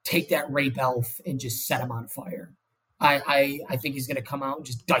take that rape elf and just set him on fire. I think he's gonna come out and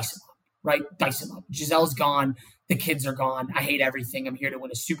just dice him up, right? Dice him up. Giselle's gone. The kids are gone. I hate everything. I'm here to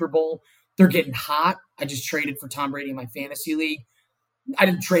win a Super Bowl. They're getting hot. I just traded for Tom Brady in my fantasy league. I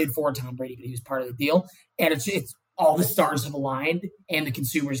didn't trade for Tom Brady, but he was part of the deal. And it's all the stars have aligned, and the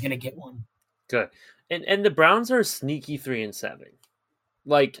consumer is going to get one. Good. And the Browns are sneaky 3-7.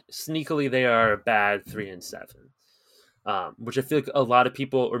 Like, sneakily, they are a bad 3-7, which I feel like a lot of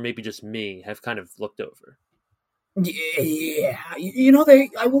people, or maybe just me, have kind of looked over. Yeah,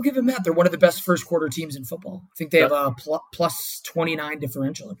 I will give them that. They're one of the best first quarter teams in football. I think they have a plus 29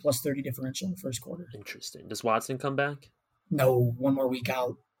 differential or plus 30 differential in the first quarter. Interesting. Does Watson come back? No, one more week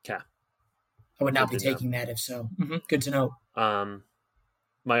out. Okay. I would not be taking that if so. Good to know.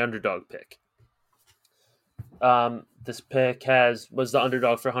 My underdog pick. This pick was the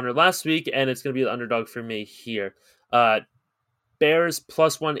underdog for Hunter last week, and it's going to be the underdog for me here. Bears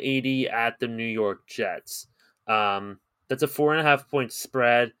plus 180 at the New York Jets. That's a 4.5 point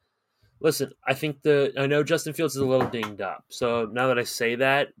spread. Listen, I know Justin Fields is a little dinged up. So now that I say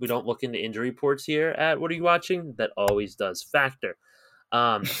that, we don't look into injury reports here at What Are You Watching? That always does factor.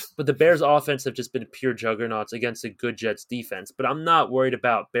 But the Bears offense have just been pure juggernauts against a good Jets defense. But I'm not worried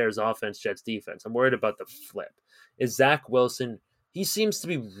about Bears offense, Jets defense. I'm worried about the flip. Is Zach Wilson, he seems to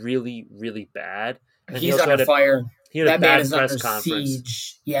be really, really bad. And he's under fire. He had that a bad man is press under conference.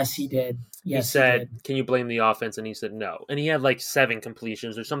 Siege. Yes, he did. Yes, he said, "Can you blame the offense?" And he said, "No." And he had like 7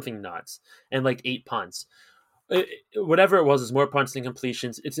 completions or something nuts, and like 8 punts. Whatever it was more punts than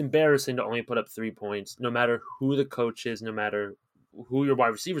completions. It's embarrassing to only put up 3 points, no matter who the coach is, no matter who your wide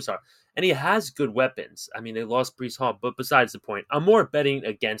receivers are. And he has good weapons. I mean, they lost Breece Hall, but besides the point, I'm more betting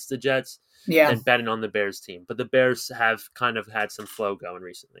against the Jets than betting on the Bears team. But the Bears have kind of had some flow going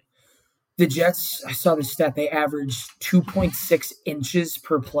recently. The Jets, I saw the stat, they averaged 2.6 inches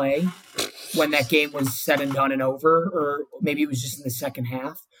per play when that game was said and done and over, or maybe it was just in the second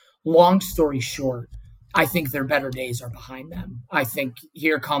half. Long story short, I think their better days are behind them. I think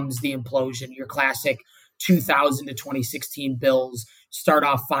here comes the implosion. Your classic 2000 to 2016 Bills start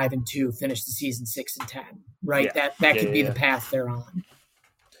off 5-2, finish the season 6-10, right? Yeah. That could be the path they're on.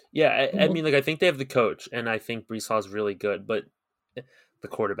 Yeah, I mean, like I think they have the coach, and I think Breece Hall is really good, but the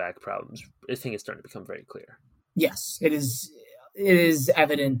quarterback problems, I think it's starting to become very clear. Yes, it is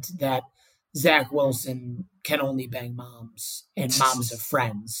evident that Zach Wilson can only bang moms, and moms of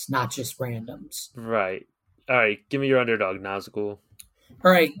friends, not just randoms. Right. All right, give me your underdog, Nazgul.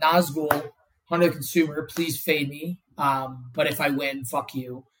 All right, Nazgul, Hunter Consumer, please fade me. But if I win, fuck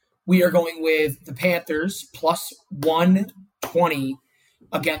you. We are going with the Panthers plus 120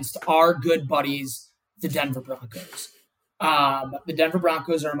 against our good buddies, the Denver Broncos. The Denver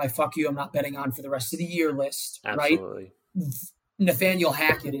Broncos are my fuck you, I'm not betting on for the rest of the year list. Absolutely. Right? Nathaniel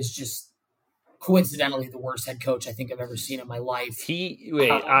Hackett is just coincidentally the worst head coach I think I've ever seen in my life.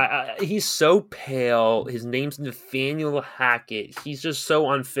 He's so pale. His name's Nathaniel Hackett. He's just so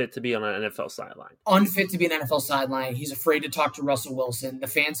unfit to be on an NFL sideline. Unfit to be an NFL sideline. He's afraid to talk to Russell Wilson. The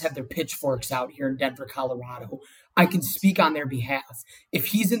fans have their pitchforks out here in Denver, Colorado. I can speak on their behalf. If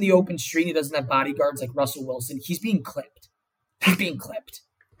he's in the open street, he doesn't have bodyguards like Russell Wilson. He's being clipped. He's being clipped.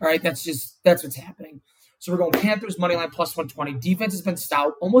 All right, that's what's happening. So we're going Panthers moneyline plus 120. Defense has been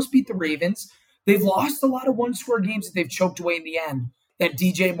stout. Almost beat the Ravens. They've lost a lot of one-score games that they've choked away in the end. That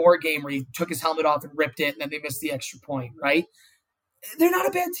DJ Moore game where he took his helmet off and ripped it, and then they missed the extra point, right? They're not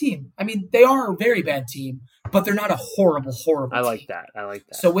a bad team. I mean, they are a very bad team, but they're not a horrible team. I like that.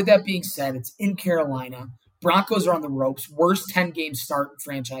 So with that being said, it's in Carolina. Broncos are on the ropes. Worst 10-game start in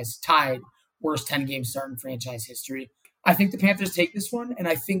franchise, tied worst 10-game start in franchise history. I think the Panthers take this one, and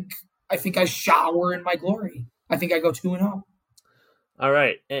I think I shower in my glory. I think I go 2-0. All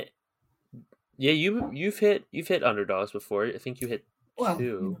right. Yeah, you've hit underdogs before. I think you hit 2.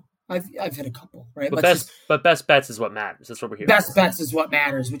 You know, I've hit a couple, right? But best bets is what matters. That's what we're here. Best bets is what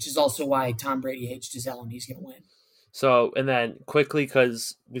matters, which is also why Tom Brady hates Gisele and he's going to win. So, and then quickly,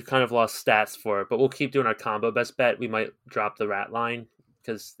 because we've kind of lost stats for it, but we'll keep doing our combo best bet. We might drop the rat line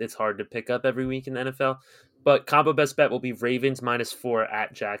because it's hard to pick up every week in the NFL. But combo best bet will be Ravens -4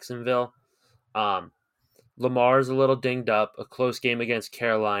 at Jacksonville. Lamar's a little dinged up, a close game against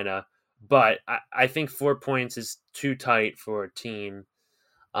Carolina, but I think 4 points is too tight for a team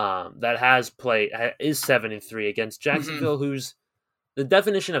that is 7-3 against Jacksonville, who's the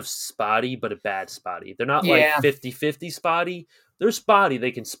definition of spotty, but a bad spotty. They're not like 50-50 spotty. They're spotty.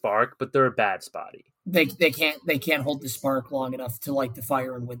 They can spark, but they're a bad spotty. They can't hold the spark long enough to light the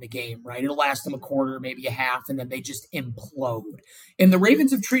fire and win the game, right? It'll last them a quarter, maybe a half, and then they just implode. And the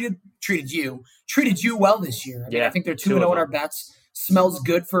Ravens have treated you well this year. I mean, I think they're 2-0 in our bets. Smells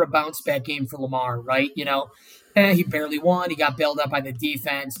good for a bounce back game for Lamar, right? You know, he barely won. He got bailed out by the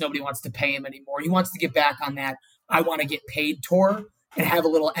defense. Nobody wants to pay him anymore. He wants to get back on that I want to get paid tour and have a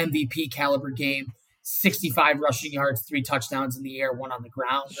little MVP caliber game. 65 rushing yards, 3 touchdowns in the air, 1 on the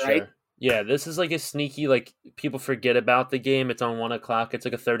ground, right? Sure. Yeah, this is like a sneaky, like, people forget about the game. It's on 1 o'clock. It's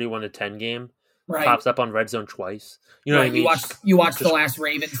like a 31-10 game. Right. Pops up on Red Zone twice. You know what I mean? You watch the last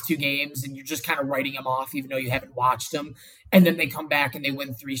Ravens 2 games, and you're just kind of writing them off, even though you haven't watched them. And then they come back and they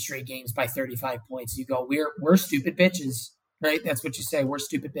win 3 straight games by 35 points. You go, we're stupid bitches, right? That's what you say. We're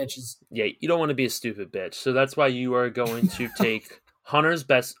stupid bitches. Yeah, you don't want to be a stupid bitch. So that's why you are going to take Hunter's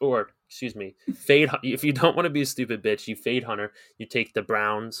best, or fade. If you don't want to be a stupid bitch, you fade Hunter. You take the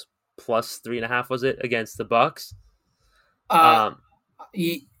Browns plus 3.5, was it, against the Bucks?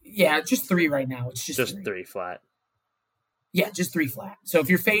 Yeah, just 3 right now. It's just 3 flat. Yeah, just 3 flat. So if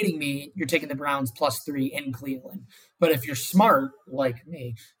you're fading me, you're taking the Browns plus 3 in Cleveland. But if you're smart like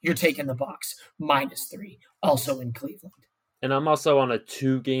me, you're taking the Bucks minus 3, also in Cleveland. And I'm also on a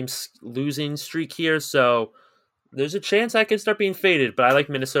 2-game losing streak here, so there's a chance I can start being faded. But I like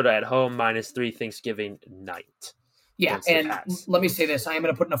Minnesota at home minus 3 Thanksgiving night. Yeah, and let me say this. I am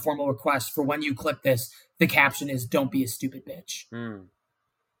going to put in a formal request for when you clip this. The caption is, "Don't be a stupid bitch."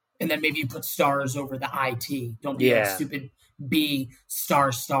 And then maybe you put stars over the IT. Don't be a stupid B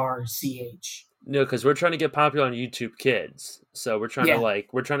 **CH. No, because we're trying to get popular on YouTube Kids. So we're trying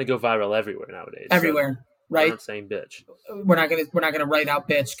to go viral everywhere nowadays. Everywhere, so right? We're not saying bitch. We're not gonna write out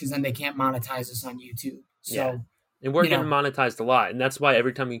bitch because then they can't monetize us on YouTube. So and we're getting monetized a lot, and that's why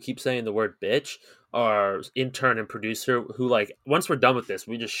every time we keep saying the word bitch, our intern and producer, who, like, once we're done with this,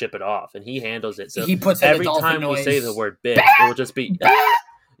 we just ship it off, and he handles it. So he puts every time we say the word bitch, it will just be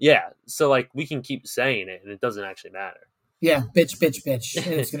So like we can keep saying it, and it doesn't actually matter. Yeah, bitch,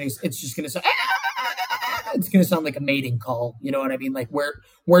 and it's gonna sound like a mating call. You know what I mean? Like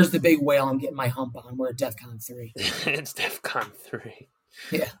where's the big whale I'm getting my hump on? We're at DEFCON 3. It's DEFCON 3.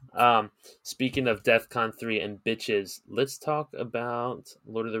 Yeah. Speaking of DEFCON 3 and bitches, let's talk about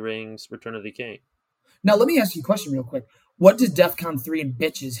Lord of the Rings: Return of the King. Now, let me ask you a question real quick. What does DEFCON 3 and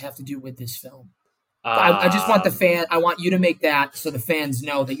bitches have to do with this film? I just want I want you to make that so the fans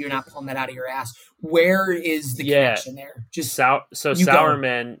know that you're not pulling that out of your ass. Where is the connection there? Just Sourman's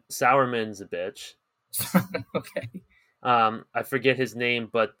a bitch. Okay. I forget his name,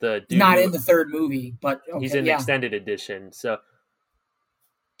 but the dude not in the 3rd movie, but okay, he's in the extended edition. So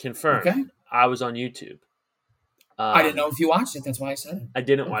confirmed. Okay. I was on YouTube. I didn't know if you watched it. That's why I said it. I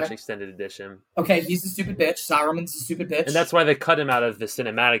didn't watch extended edition. Okay, he's the stupid bitch. Sauron's the stupid bitch. And that's why they cut him out of the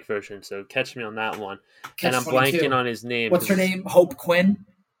cinematic version, so catch me on that one. And I'm blanking on his name. What's her name? Hope Quinn?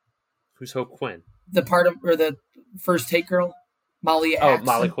 Who's Hope Quinn? The first take girl? Molly Axton.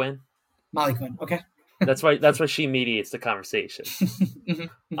 Molly Quinn? Molly Quinn, okay. That's why she mediates the conversation.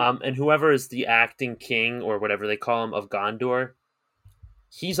 And whoever is the acting king, or whatever they call him, of Gondor,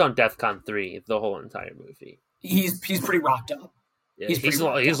 he's on DEFCON 3 the whole entire movie. He's pretty rocked up. Yeah, he's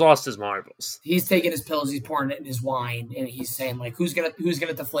lost his marbles. He's taking his pills. He's pouring it in his wine, and he's saying, like, "Who's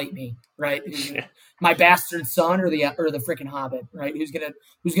gonna deflate me? Right? My bastard son, or the freaking Hobbit? Right? Who's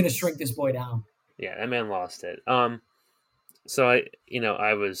gonna shrink this boy down?" Yeah, that man lost it. So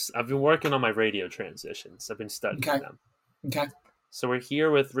I've been working on my radio transitions. I've been studying them. Okay. So we're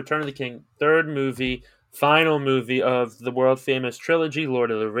here with Return of the King, 3rd movie, final movie of the world famous trilogy, Lord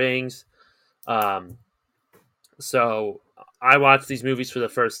of the Rings. So I watched these movies for the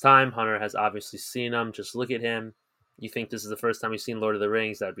first time. Hunter has obviously seen them. Just look at him. You think this is the first time you've seen Lord of the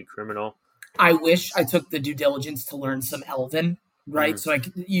Rings? That'd be criminal. I wish I took the due diligence to learn some Elven, right? So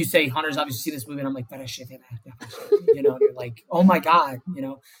you say Hunter's obviously seen this movie, and I'm like, you know, and you're like, oh my God, you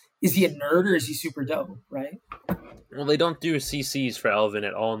know, is he a nerd or is he super dope, right? Well, they don't do CCs for Elven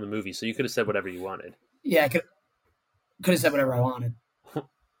at all in the movie, so you could have said whatever you wanted. Yeah, I could have said whatever I wanted.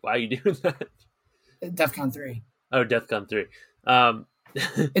 Why are you doing that? DEFCON 3. Oh, DEFCON 3.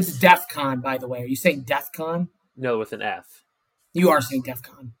 It's DEFCON, by the way. Are you saying DEFCON? No, with an F. You are saying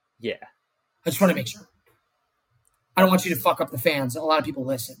DEFCON. Yeah. I just want to make sure. I don't want you to fuck up the fans. A lot of people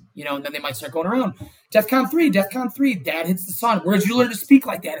listen, you know, and then they might start going around. DEFCON 3, Dad hits the sun. Where'd you learn to speak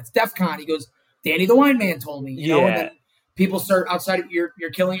like that? It's DEFCON. He goes, Danny the Wine Man told me, you know, and Yeah. then people start outside of you're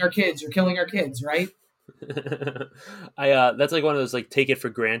killing our kids, you're killing our kids, right? That's like one of those like take it for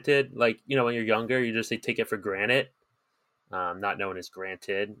granted. Like, you know, when you're younger, you just say take it for granted. Not known as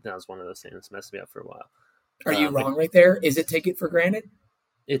granted. That was one of those things that's messed me up for a while. Are you But wrong right there? Is it take it for granted?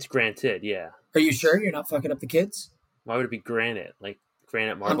 it's granted, yeah. Are you sure you're not fucking up the kids? Why would it be granite? Like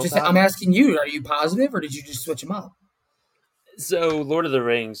granite marble I'm asking you, are you positive or did you just switch them up? So Lord of the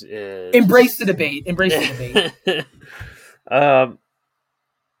Rings is Embrace the debate. Embrace the debate.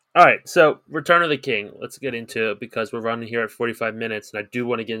 All right, so Return of the King. Let's get into it because we're running here at 45 minutes, and I do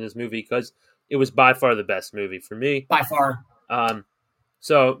want to get in this movie because it was by far the best movie for me. By far.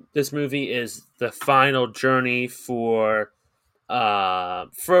 So this movie is the final journey for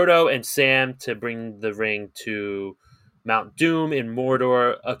Frodo and Sam to bring the ring to Mount Doom in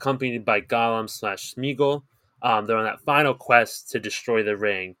Mordor, accompanied by Gollum / Smeagol. They're on that final quest to destroy the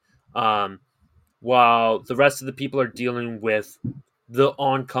ring, while the rest of the people are dealing with the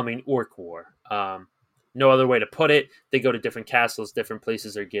oncoming Orc War. No other way to put it. They go to different castles, different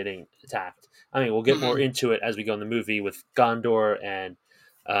places are getting attacked. I mean, we'll get more into it as we go in the movie with Gondor and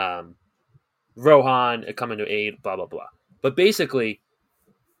Rohan coming to aid, blah, blah, blah. But basically,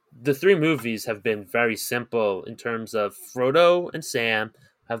 the three movies have been very simple in terms of Frodo and Sam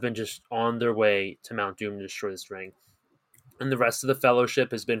have been just on their way to Mount Doom to destroy this ring. And the rest of the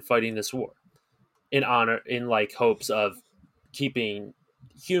Fellowship has been fighting this war in like hopes of keeping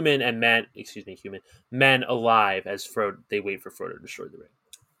men alive as they wait for Frodo to destroy the ring.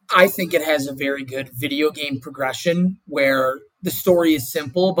 I think it has a very good video game progression where the story is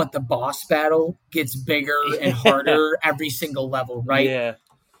simple, but the boss battle gets bigger and harder every single level, right? Yeah.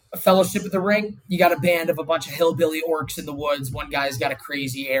 A Fellowship of the Ring, you got a band of a bunch of hillbilly orcs in the woods. One guy's got a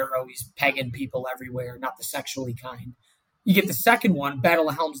crazy arrow. He's pegging people everywhere, not the sexually kind. You get the second one, Battle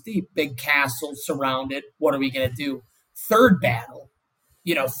of Helm's Deep, big castle surrounded. What are we going to do? Third battle,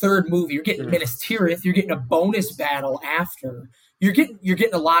 third movie. You're getting Minas Tirith. You're getting a bonus battle after. You're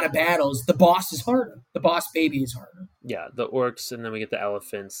getting a lot of battles. The boss is harder. The boss baby is harder. Yeah, the orcs, and then we get the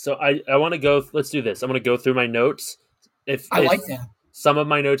elephants. So I want to go. Let's do this. I'm going to go through my notes. I like that. Some of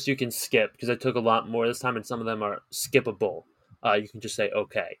my notes you can skip because I took a lot more this time, and some of them are skippable. You can just say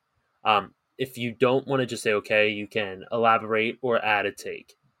okay. If you don't want to just say okay, you can elaborate or add a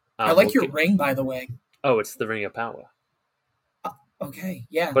take. I like your ring, by the way. Oh, it's the Ring of Power. Okay,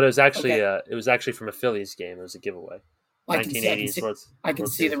 yeah. But it was actually from a Phillies game. It was a giveaway. I 1980s. I can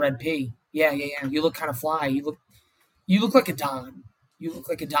see the red P. Yeah. You look kind of fly. You look like a Don. You look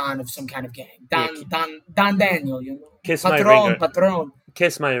like a Don of some kind of gang. Don Daniel, Kiss Patron, my ring. Patron.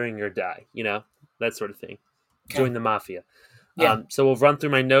 Kiss my ring or die. That sort of thing. Okay. Join the mafia. Yeah. So we'll run through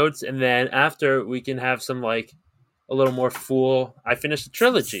my notes, and then after we can have some a little more I finished the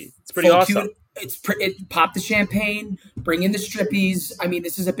trilogy. It's pretty awesome. It pop the champagne, bring in the strippies. I mean,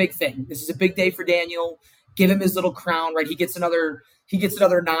 this is a big thing. This is a big day for Daniel. Give him his little crown, right? He gets another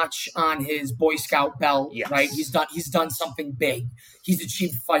notch on his Boy Scout belt, yes. Right? He's done something big. He's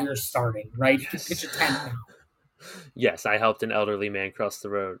achieved fire starting, right? He can pitch a tent now. Yes, I helped an elderly man cross the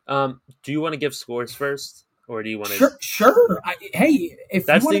road. Do you want to give scores first? Or do you want to? Sure. If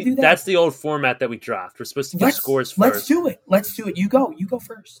you want to do that, that's the old format that we draft. We're supposed to give scores first. Let's do it. You go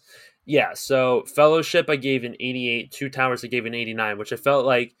first. Yeah. So Fellowship, I gave an 88. Two Towers, I gave an 89, which I felt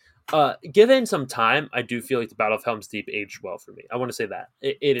like, given some time, I do feel like the Battle of Helm's Deep aged well for me. I want to say that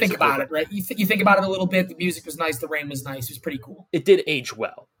it think about it, right? You think about it a little bit. The music was nice. The rain was nice. It was pretty cool. It did age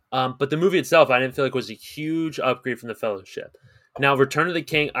well. But the movie itself, I didn't feel like was a huge upgrade from the Fellowship. Now, Return of the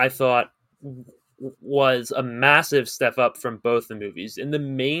King, I thought was a massive step up from both the movies. And the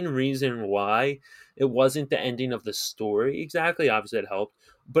main reason why it wasn't the ending of the story exactly, obviously it helped,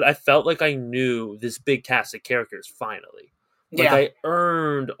 but I felt like I knew this big cast of characters finally. I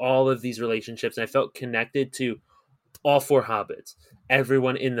earned all of these relationships, and I felt connected to all four hobbits,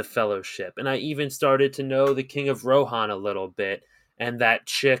 everyone in the Fellowship. And I even started to know the King of Rohan a little bit, and that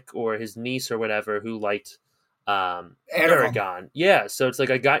chick or his niece or whatever who liked Aragorn. Yeah, so it's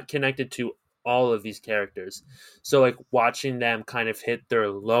like I got connected to all of these characters. So watching them kind of hit their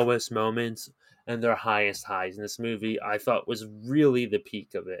lowest moments and their highest highs in this movie, I thought was really the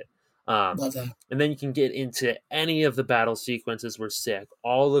peak of it. Love that. And then you can get into any of the battle sequences were sick.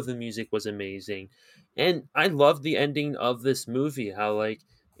 All of the music was amazing. And I loved the ending of this movie, how I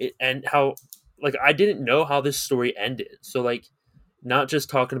didn't know how this story ended. So not just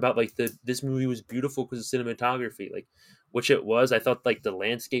talking about this movie was beautiful because of cinematography, which it was. I thought the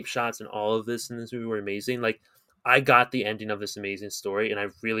landscape shots and all of this in this movie were amazing. I got the ending of this amazing story, and I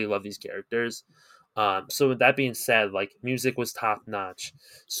really love these characters. So with that being said, like music was top notch,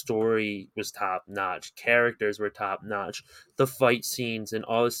 story was top notch, characters were top notch, the fight scenes and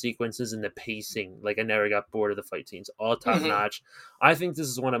all the sequences and the pacing, like I never got bored of the fight scenes, all top Mhm. notch. I think this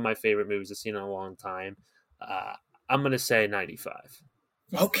is one of my favorite movies I've seen in a long time. Uh, I'm gonna say 95.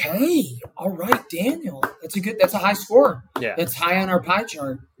 Okay. All right, Daniel. That's a high score. Yeah, That's high on our pie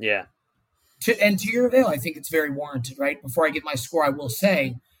chart. yeah, And to your avail, I think it's very warranted, right? Before I give my score, I will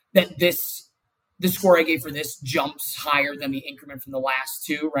say that the score I gave for this jumps higher than the increment from the last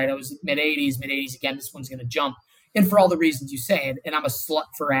two, right? I was mid 80s again. This one's going to jump. And for all the reasons you say, and I'm a slut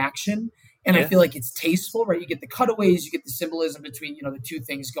for action. And I yeah, feel like it's tasteful, right? You get the cutaways, you get the symbolism between, the two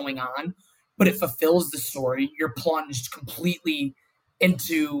things going on, but it fulfills the story. You're plunged completely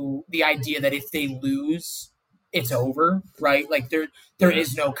into the idea that if they lose, it's over, right? Like there yeah,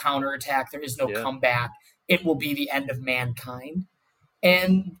 is no counterattack, there is no yeah. comeback. It will be the end of mankind.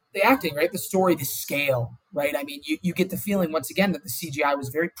 And the acting, right? The story, the scale, right? I mean, you get the feeling once again that the CGI was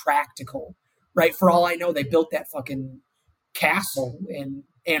very practical, right? For all I know, they built that fucking castle in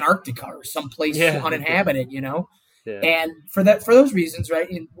Antarctica or someplace Yeah. uninhabited. Yeah. And for those reasons, right?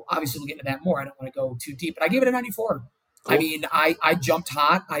 And obviously we'll get into that more. I don't want to go too deep, but I gave it a 94. I Cool. mean, I jumped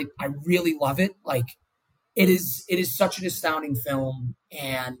hot. I really love it. Like it is such an astounding film,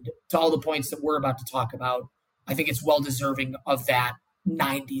 and to all the points that we're about to talk about, I think it's well deserving of that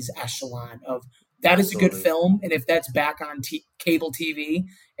 90s echelon of that is a good Absolutely. film. And if that's back on cable TV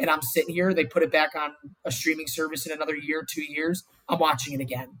and I'm sitting here, they put it back on a streaming service in another year, 2 years, I'm watching it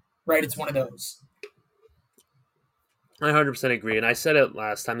again, right? It's one of those. I 100% agree. And I said it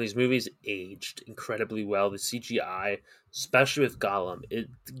last time, these movies aged incredibly well. The CGI, especially with Gollum,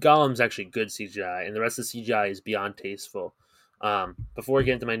 Gollum's actually good CGI, and the rest of the CGI is beyond tasteful. Before I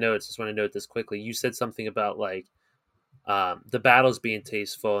get into my notes, I just want to note this quickly. You said something about like the battles being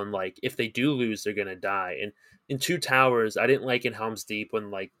tasteful, and like if they do lose, they're gonna die. And in Two Towers, I didn't like in Helm's Deep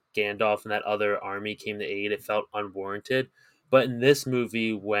when like Gandalf and that other army came to aid. It felt unwarranted. But in this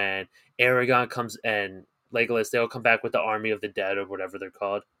movie, when Aragorn comes and Legolas, they all come back with the army of the dead or whatever they're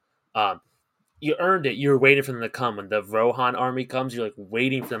called. Um, you earned it. You're waiting for them to come. When the Rohan army comes, you're like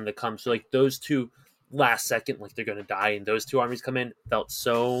waiting for them to come. So like those two last second, like they're gonna die, and those two armies come in, felt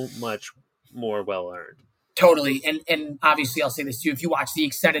so much more well earned. Totally. And obviously I'll say this too. If you watch the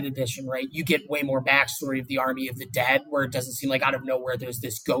extended edition, right, you get way more backstory of the Army of the Dead, where it doesn't seem like out of nowhere there's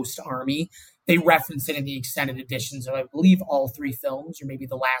this ghost army. They reference it in the extended editions of I believe all three films, or maybe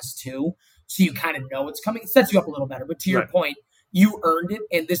the last two. So you kind of know it's coming. It sets you up a little better. But to your Right. point, you earned it,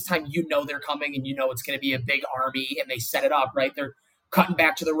 and this time they're coming and it's gonna be a big army, and they set it up, right? They're cutting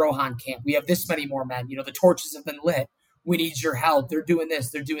back to the Rohan camp. We have this many more men, the torches have been lit. We need your help. They're doing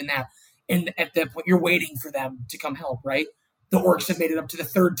this, they're doing that. And at that point, you're waiting for them to come help, right? The orcs have made it up to the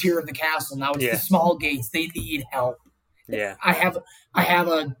third tier of the castle. Now it's Yeah. the small gates. They need help. Yeah. I have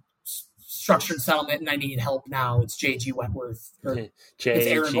a structured settlement, and I need help now. It's J.G. Wentworth. Or it's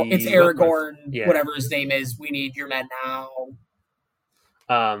Aragorn. It's Aragorn, Yeah. whatever his name is. We need your men now.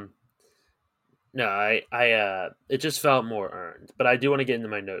 No, it just felt more earned, but I do want to get into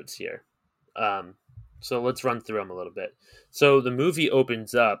my notes here. So let's run through them a little bit. So the movie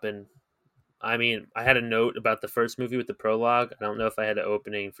opens up, and I mean, I had a note about the first movie with the prologue. I don't know if I had an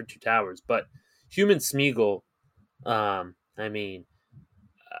opening for Two Towers, but Human Smeagol, I mean,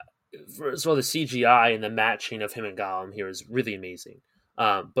 first of all, the CGI and the matching of him and Gollum here is really amazing.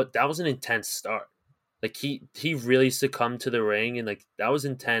 But that was an intense start. Like he really succumbed to the ring, and like that was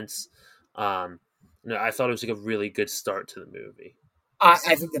intense. I thought it was like a really good start to the movie. I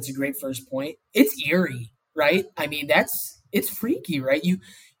think that's a great first point. It's eerie, right? I mean, it's freaky, right?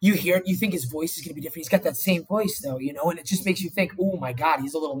 You hear it, you think his voice is going to be different. He's got that same voice, though, and it just makes you think, oh my God,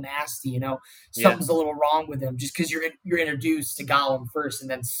 he's a little nasty, something's a little wrong with him, just because you're introduced to Gollum first and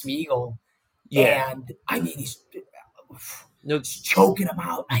then Smeagol. Yeah. And I mean, he's No, choking him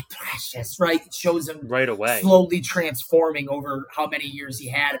out, my precious, right? It shows him right away. slowly transforming over how many years he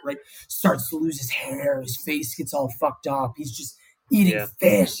had it, right? Starts to lose his hair, his face gets all fucked up. He's just eating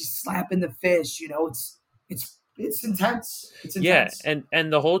fish, he's slapping the fish, it's intense. It's intense. Yeah,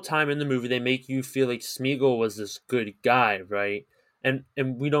 and the whole time in the movie they make you feel like Smeagol was this good guy, right? And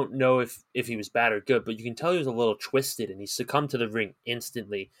we don't know if he was bad or good, but you can tell he was a little twisted, and he succumbed to the ring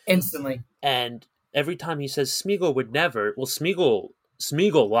instantly. And every time he says Smeagol would never, well,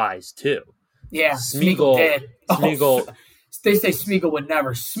 Smeagol lies too. Yeah, Smeagol did. Smeagol. They say Smeagol would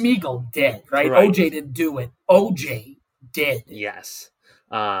never. Smeagol did, right? OJ didn't do it. OJ did. Yes.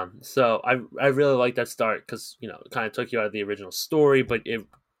 So I really like that start because it kind of took you out of the original story, but it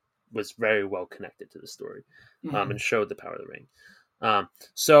was very well connected to the story, and showed the power of the ring.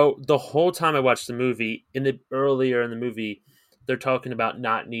 So the whole time I watched the movie, earlier in the movie, they're talking about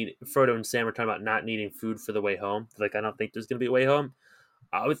Frodo and Sam are talking about not needing food for the way home. Like, I don't think there's going to be a way home.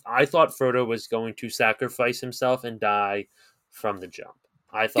 I thought Frodo was going to sacrifice himself and die from the jump.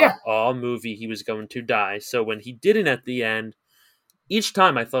 I thought all movie he was going to die. So when he didn't at the end, each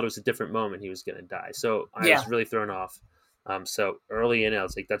time I thought it was a different moment he was going to die. So I was really thrown off. So early in, I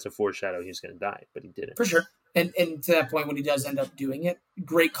was like, that's a foreshadow he was going to die, but he didn't. For sure. And to that point, when he does end up doing it,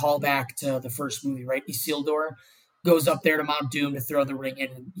 great callback to the first movie, right? Isildur goes up there to Mount Doom to throw the ring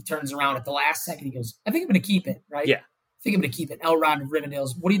in, and he turns around at the last second. He goes, I think I'm going to keep it, right? Yeah. I think I'm going to keep it. Elrond of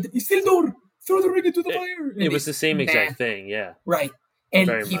Rivendell's, what do you do? Isildur, throw the ring into the fire. It was the same exact thing, yeah. Right. And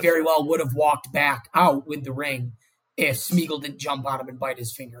he very so. well would have walked back out with the ring if Smeagol didn't jump on him and bite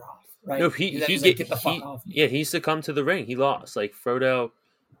his finger off, right? No, get the fuck off. Yeah, he succumbed to the ring. He lost. Like, Frodo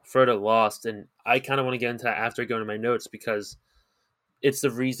lost, and I kind of want to get into that after going to my notes because it's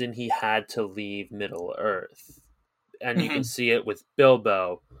the reason he had to leave Middle Earth. And you can see it with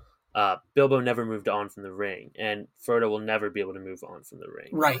Bilbo. Bilbo never moved on from the ring, and Frodo will never be able to move on from the ring.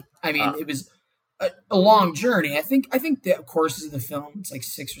 Right. I mean, it was a long journey. I think the courses of the film, it's like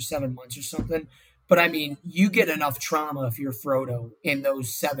 6 or 7 months or something. But I mean, you get enough trauma if you're Frodo in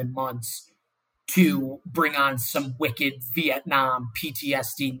those 7 months to bring on some wicked Vietnam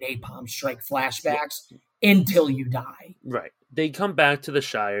PTSD napalm strike flashbacks until you die. Right. They come back to the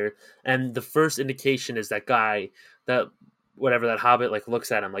Shire, and the first indication is that guy, that Hobbit, like,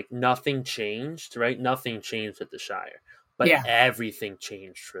 looks at him like nothing changed, right? Nothing changed at the Shire. But everything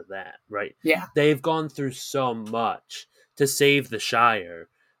changed for that, right? Yeah. They've gone through so much to save the Shire,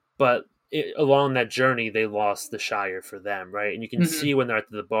 but along that journey, they lost the Shire for them, right? And you can see when they're at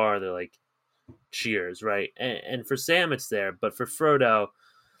the bar, they're like, cheers, right? And for Sam, it's there. But for Frodo,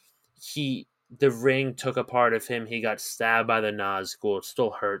 the ring took a part of him. He got stabbed by the Nazgul. It still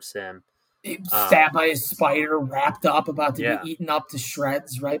hurts him. Stabbed by a spider, wrapped up, about to be eaten up to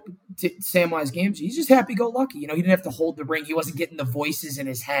shreds, right? Samwise Gamgee, he's just happy-go-lucky. You know, he didn't have to hold the ring. He wasn't getting the voices in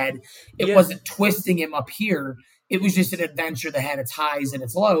his head. It wasn't twisting him up here. It was just an adventure that had its highs and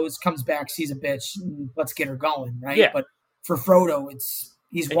its lows. Comes back, sees a bitch, let's get her going, right? Yeah. But for Frodo,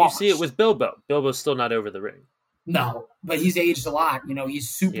 he's washed. You see it with Bilbo. Bilbo's still not over the ring. No, but he's aged a lot. You know,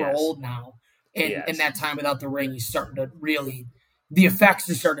 he's super old now. And in that time without the ring, he's starting to really... The effects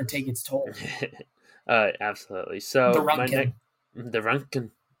are starting to take its toll. Absolutely. So the Runkin. The Runkin.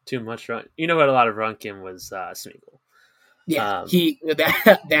 Too much Runkin. You know what? A lot of Runkin was Smeagol. Yeah,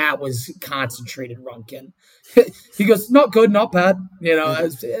 that was concentrated Runkin. He goes, not good, not bad. You know,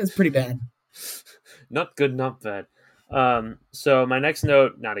 it's pretty bad. Not good, not bad. So my next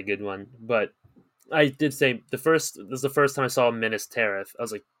note, not a good one, but I did say this was the first time I saw Minas Tirith. I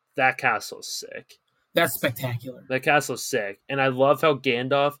was like, that castle's sick. That's spectacular. That castle's sick. And I love how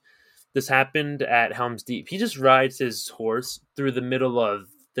Gandalf, this happened at Helm's Deep. He just rides his horse through the middle of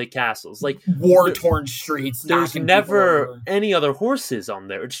the castles. Like, war-torn streets. There's never any other horses on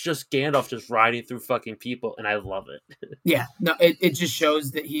there. It's just Gandalf just riding through fucking people, and I love it. Yeah. No, it just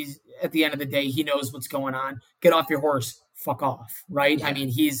shows that he's, at the end of the day, he knows what's going on. Get off your horse. Fuck off. Right? Yeah. I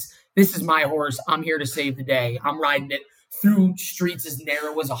mean, this is my horse. I'm here to save the day. I'm riding it through streets as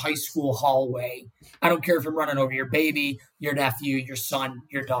narrow as a high school hallway. I don't care if I'm running over your baby, your nephew, your son,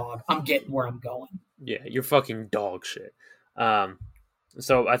 your dog. I'm getting where I'm going. Yeah, you're fucking dog shit.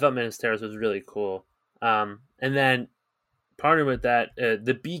 So I thought Minas Tirith was really cool. And then partnered with that,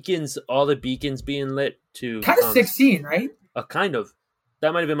 all the beacons being lit to... Kind of 16, right? Kind of.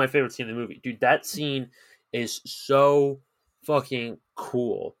 That might have been my favorite scene in the movie. Dude, that scene is so fucking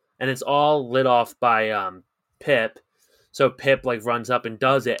cool. And it's all lit off by Pip. So Pip like runs up and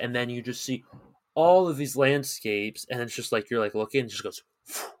does it, and then you just see all of these landscapes, and it's just like you're like looking, and it just goes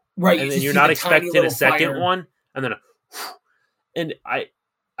right, and then you're not expecting a second one, and then and I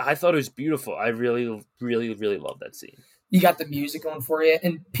thought it was beautiful. I really, really, really love that scene. You got the music going for you,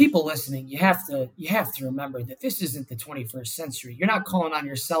 and people listening, you have to remember that this isn't the 21st century. You're not calling on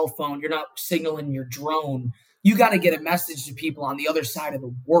your cell phone. You're not signaling your drone. You got to get a message to people on the other side of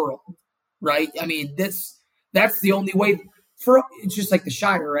the world, right? I mean, that's the only way. It's just like the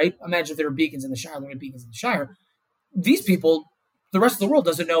Shire, right? Imagine if there were beacons in the Shire, there were beacons in the Shire. These people, the rest of the world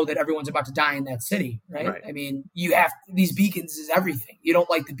doesn't know that everyone's about to die in that city, right? I mean, these beacons is everything. You don't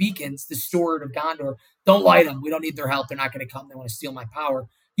like the beacons, the Sword of Gondor. Don't light them. We don't need their help. They're not going to come. They want to steal my power.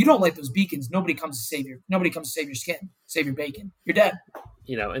 You don't like those beacons. Nobody comes to save your skin, save your bacon. You're dead.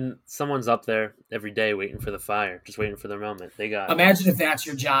 You know, and someone's up there every day waiting for the fire, just waiting for their moment. Imagine if that's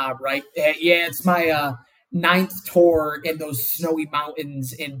your job, right? Yeah, it's my ninth tour in those snowy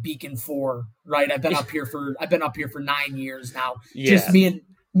mountains in Beacon 4, right? I've been up here for 9 years now. Yeah. Just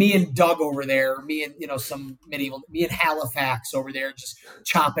me and Doug over there, me and Halifax over there, just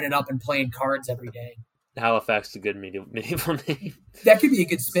chopping it up and playing cards every day. Halifax is a good medieval name. That could be a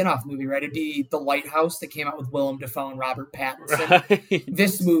good spin-off movie, right? It'd be The Lighthouse that came out with Willem Dafoe and Robert Pattinson. Right.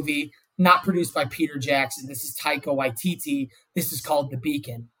 This movie, not produced by Peter Jackson. This is Taika Waititi. This is called The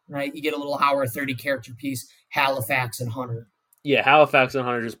Beacon, right? You get a little hour 30 character piece, Halifax and Hunter. Yeah, Halifax and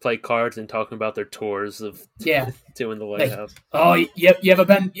Hunter just play cards and talking about their tours of doing the Lighthouse. Oh, you ever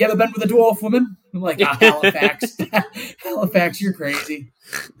been with a dwarf woman? I'm like, Halifax. Halifax, you're crazy.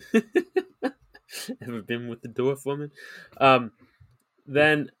 Ever been with the dwarf woman?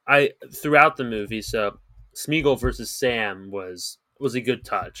 Then throughout the movie, so Smeagol versus Sam was a good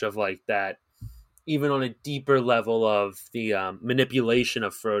touch of like that, even on a deeper level of the manipulation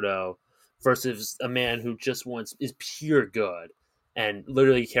of Frodo versus a man who just is pure good and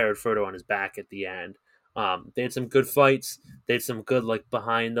literally carried Frodo on his back at the end. They had some good fights. They had some good like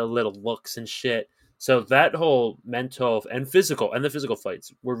behind the little looks and shit. So that whole mental and the physical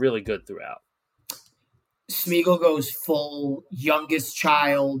fights were really good throughout. Smeagol goes full youngest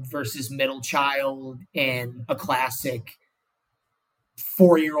child versus middle child in a classic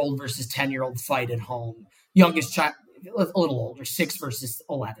 4-year-old versus 10-year-old fight at home. Youngest child, a little older, 6 versus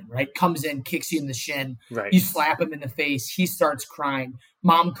 11, right? Comes in, kicks you in the shin. Right. You slap him in the face. He starts crying.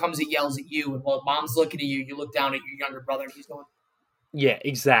 Mom comes and yells at you. And while mom's looking at you, you look down at your younger brother and he's going, yeah,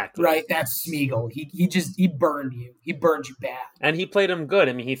 exactly. right, that's Smeagol. He burned you. He burned you bad. And he played him good.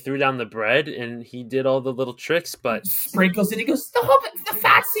 I mean, he threw down the bread and he did all the little tricks, but sprinkles it. He goes, the hobbit, the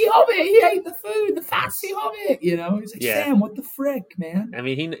fatsy hobbit. He ate the food, the fatsy hobbit. You know, he's like, Sam, what the frick, man? I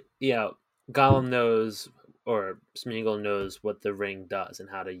mean, Gollum knows, or Smeagol knows what the ring does and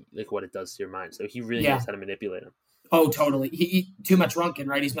how to what it does to your mind. So he really knows how to manipulate him. Oh, totally. He too much Runkin,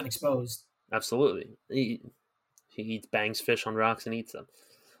 right? He's been exposed. Absolutely. He bangs fish on rocks and eats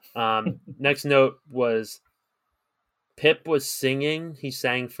them. Next note was Pip was singing. He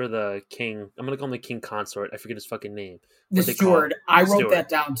sang for the king. I'm going to call him the king consort. I forget his fucking name. The steward. I wrote that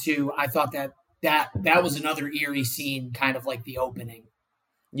down too. I thought that was another eerie scene, kind of like the opening.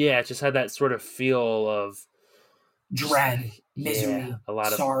 Yeah, it just had that sort of feel of dread, misery, a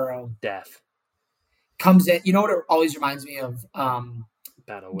lot sorrow, of death. Comes in. You know what it always reminds me of?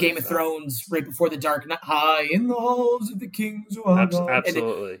 Game of stuff. Thrones, right before the Dark Knight, high in the halls of the kings who are gone.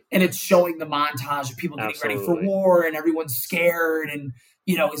 Absolutely. And it's showing the montage of people getting ready for war and everyone's scared and,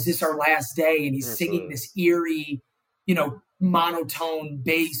 is this our last day? And he's singing this eerie, monotone,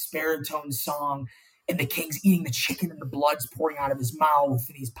 bass, baritone song. And the king's eating the chicken and the blood's pouring out of his mouth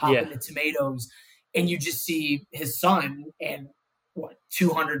and he's popping the tomatoes. And you just see his son and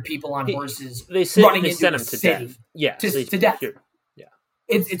 200 people on horses running into send the him to city. death. Yeah. To death. Sure.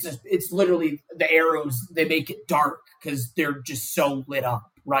 It's literally the arrows. They make it dark because they're just so lit up,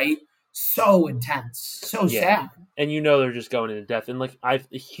 right? So intense, so sad. And they're just going into death. And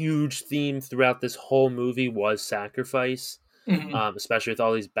a huge theme throughout this whole movie was sacrifice, especially with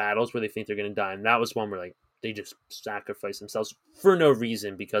all these battles where they think they're going to die. And that was one where they just sacrifice themselves for no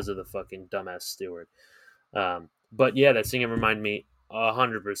reason because of the fucking dumbass steward. But yeah, that singing reminded me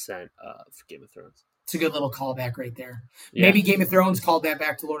 100% of Game of Thrones. It's a good little callback right there. Yeah. Maybe Game of Thrones called that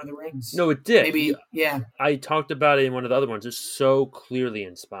back to Lord of the Rings. No, it did. Maybe, yeah. I talked about it in one of the other ones. It's so clearly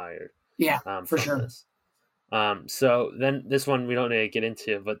inspired. Yeah, for sure. This. So then this one we don't need to get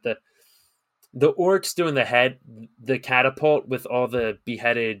into, but the orcs doing the catapult with all the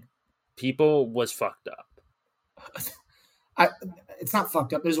beheaded people was fucked up. It's not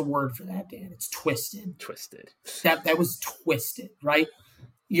fucked up. There's a word for that, Dan. It's twisted. Twisted. That was twisted, right?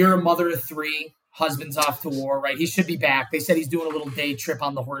 You're a mother of 3. Husband's off to war, right? He should be back. They said he's doing a little day trip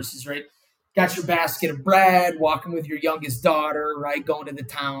on the horses, right? Got your basket of bread, walking with your youngest daughter, right? Going to the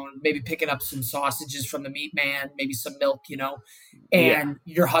town, maybe picking up some sausages from the meat man, maybe some milk, and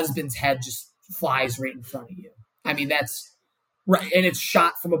your husband's head just flies right in front of you. I mean, that's right. And it's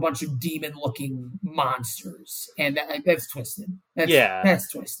shot from a bunch of demon-looking monsters. And that's twisted. That's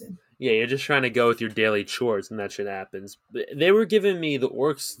twisted. Yeah, you're just trying to go with your daily chores, and that shit happens. They were giving me, the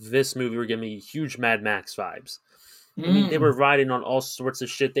orcs, this movie were giving me huge Mad Max vibes. I mean, they were riding on all sorts of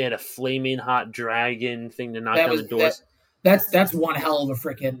shit. They had a flaming hot dragon thing to knock down the doors. That's one hell of a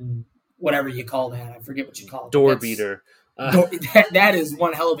freaking, whatever you call that. I forget what you call it. Door beater. That is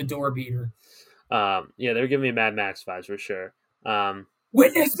one hell of a door beater. Yeah, they were giving me Mad Max vibes for sure.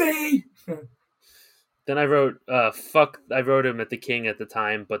 Witness me! Then I wrote, I wrote him at the king at the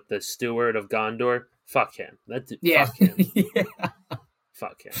time, but the steward of Gondor, fuck him. Fuck him.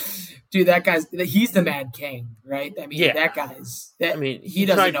 Fuck him. Dude, he's the Mad King, right? I mean, that guy's. He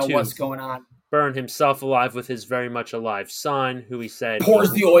doesn't know what's going on. Burn himself alive with his very much alive son, who he said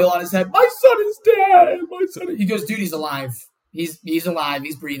pours the oil on his head. My son is dead. He goes, dude, he's alive. He's alive.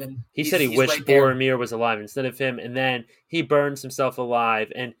 He's breathing. He said he wished Boromir was alive instead of him, and then he burns himself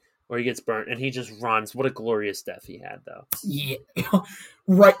alive, or he gets burnt, and he just runs. What a glorious death he had, though. Yeah,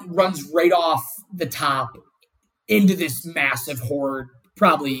 runs right off the top into this massive horde,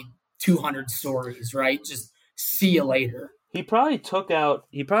 probably 200 stories. Right, just see you later. He probably took out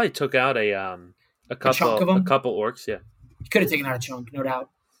a couple orcs. Yeah, he could have taken out a chunk, no doubt.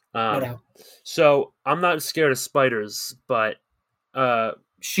 No doubt. So I'm not scared of spiders, but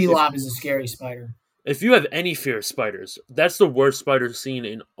Shelob is a scary spider. If you have any fear of spiders, that's the worst spider seen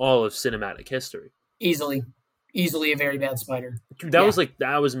in all of cinematic history. Easily a very bad spider. Dude,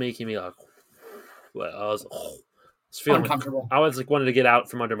 that was making me like, well, I was feeling uncomfortable. I was like wanted to get out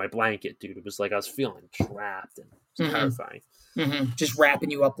from under my blanket, dude. It was like I was feeling trapped and it was terrifying. Mm-hmm. Just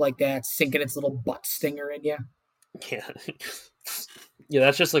wrapping you up like that, sinking its little butt stinger in you. Yeah. Yeah,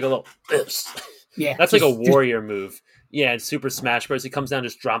 that's just like a little. Yeah, that's like a warrior move. Yeah, it's Super Smash Bros. He comes down,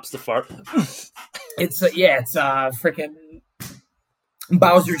 just drops the fart. It's freaking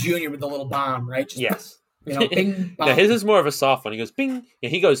Bowser Jr. with the little bomb, right? Just, yes. Bing, bomb. Yeah, his is more of a soft one. He goes bing. Yeah,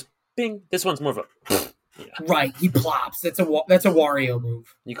 he goes bing. This one's more of a. Yeah. Right, he plops. That's a Wario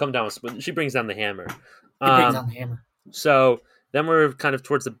move. You come down with. She brings down the hammer. Brings down the hammer. So then we're kind of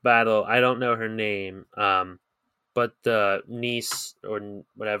towards the battle. I don't know her name, but the niece or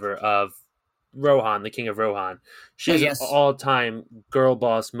whatever of Rohan, the king of Rohan. She's an all-time girl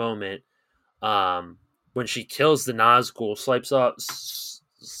boss moment when she kills the Nazgul, swipes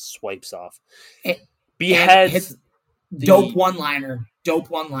off, beheads. Dope one-liner.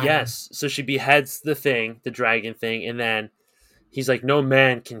 Yes, so she beheads the dragon thing, and then he's like, "No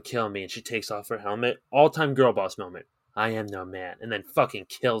man can kill me," and she takes off her helmet. All-time girl boss moment. I am no man, and then fucking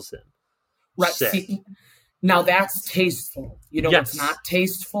kills him. Right. See, now that's tasteful. You know what's not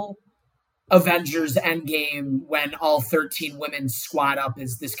tasteful? Avengers Endgame, when all 13 women squat up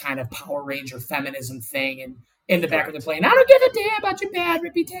as this kind of Power Ranger feminism thing, and in the back of the plane, I don't give a damn about your bad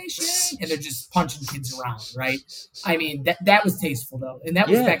reputation, and they're just punching kids around, right? I mean, that was tasteful though, and that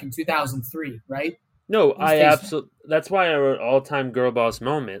was back in 2003, right? No, I absolutely. That's why I wrote all-time girl boss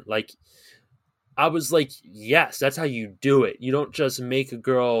moment. Like, I was like, yes, that's how you do it. You don't just make a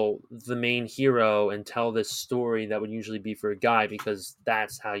girl the main hero and tell this story that would usually be for a guy, because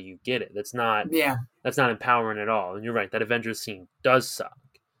that's how you get it. That's not empowering at all. And you're right, that Avengers scene does suck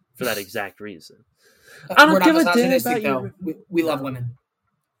for that exact reason. I don't give a damn about you. We love women.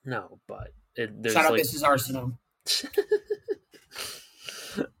 No, but there's shout out, this is Arsenal.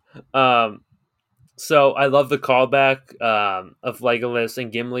 So I love the callback of Legolas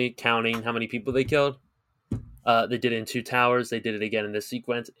and Gimli counting how many people they killed. They did it in Two Towers. They did it again in this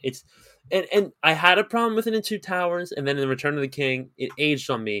sequence. And I had a problem with it in Two Towers, and then in Return of the King, it aged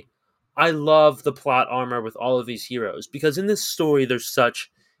on me. I love the plot armor with all of these heroes, because in this story, they're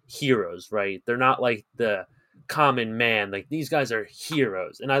such heroes, right? They're not like the common man. Like, these guys are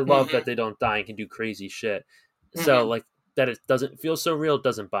heroes, and I love that they don't die and can do crazy shit. So, like, that it doesn't feel so real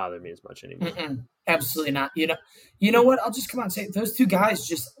doesn't bother me as much anymore. Absolutely not. You know what? I'll just come out and say those two guys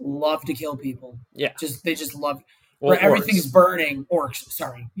just love to kill people. Yeah, they just love. Where everything's burning. Orcs,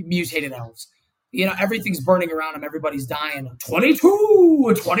 sorry, mutated elves. Everything's burning around them. Everybody's dying.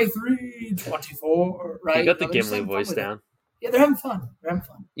 22, 23, 24. Right? You got the Gimli voice down. Yeah, they're having fun.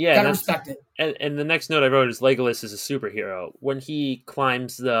 Yeah, gotta respect it. And the next note I wrote is Legolas is a superhero. When he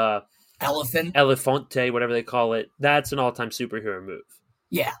climbs the Elefante, whatever they call it, that's an all-time superhero move.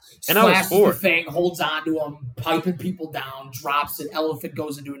 Yeah. And I was for the thing, holds on to him, piping people down, drops an elephant,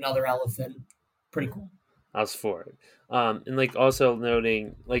 goes into another elephant. Pretty cool. I was for it. And like also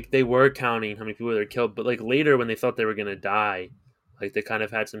noting, like, they were counting how many people they killed, but like later when they thought they were going to die, like they kind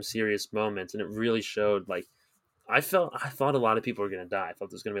of had some serious moments, and it really showed, like, I thought a lot of people were going to die. I thought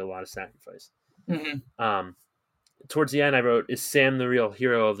there was going to be a lot of sacrifice. Towards the end, I wrote, is Sam the real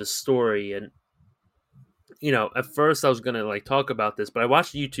hero of the story? And, at first I was going to like talk about this, but I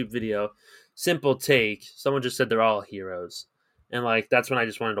watched a YouTube video, simple take. Someone just said they're all heroes. And like, that's when I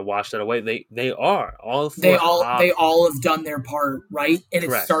just wanted to wash that away. They are all four. They all have done their part, right? And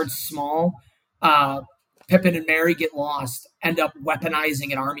Correct. It starts small. Pippin and Merry get lost, end up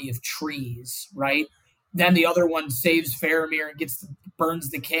weaponizing an army of trees, right? Then the other one saves Faramir and burns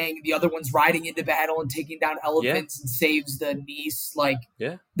the king. The other one's riding into battle and taking down elephants and saves the niece. Like,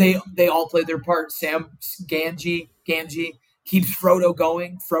 they all play their part. Sam Gamgee keeps Frodo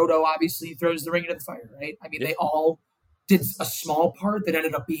going. Frodo obviously throws the ring into the fire, right? I mean, they all did a small part that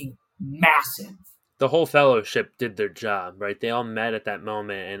ended up being massive. The whole fellowship did their job, right? They all met at that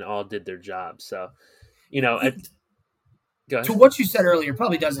moment and all did their job. So, go ahead. To what you said earlier,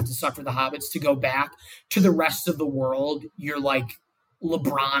 probably doesn't to suck for the hobbits to go back to the rest of the world. You're like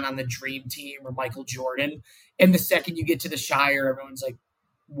LeBron on the dream team or Michael Jordan. And the second you get to the Shire, everyone's like,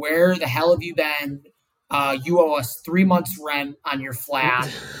 where the hell have you been? You owe us 3 months rent on your flat.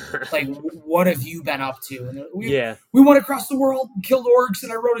 Like, what have you been up to? And we went across the world and killed orcs,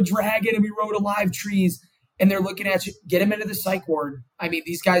 and I rode a dragon, and we rode alive trees. And they're looking at you. Get them into the psych ward. I mean,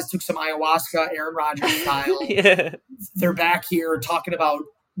 these guys took some ayahuasca, Aaron Rodgers style. Yeah. They're back here talking about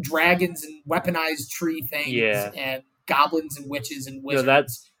dragons and weaponized tree things and goblins and witches and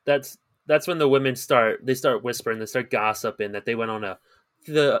wizards. That's when the women start whispering, they start gossiping that they went on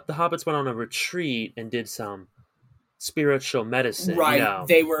the hobbits went on a retreat and did some spiritual medicine. Right.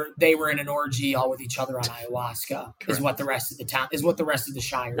 They were in an orgy all with each other on ayahuasca. Correct. Is what the rest of the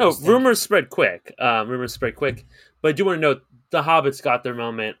Shire. No, rumors spread quick. But I do want to note the hobbits got their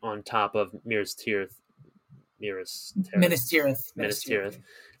moment on top of Minas Tirith.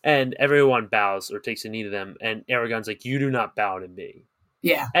 And everyone bows or takes a knee to them, and Aragorn's like, "You do not bow to me."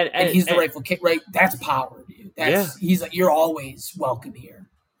 Yeah, and he's the rightful king, right? That's power, dude. He's like, you're always welcome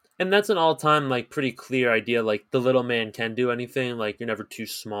here. And that's an all-time, like, pretty clear idea. Like, the little man can do anything. Like, you're never too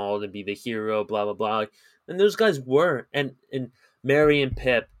small to be the hero, blah, blah, blah. And those guys were. And Merry and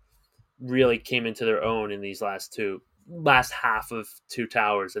Pip really came into their own in these last half of Two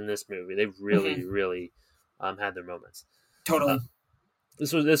Towers in this movie. They really, really had their moments. Totally.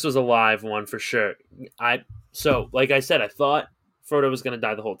 This was a live one for sure. So, like I said, I thought Frodo was going to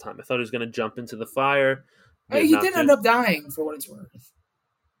die the whole time. I thought he was going to jump into the fire. He did end up dying, for what it's worth.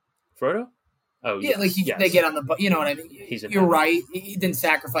 Frodo? Oh, yeah. Yes. They get on the... You know what I mean? You're heaven. right. He didn't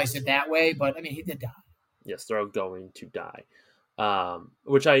sacrifice it that way, but, I mean, he did die. Yes, they're all going to die.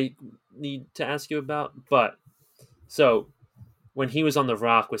 Which I need to ask you about. But, so, when he was on the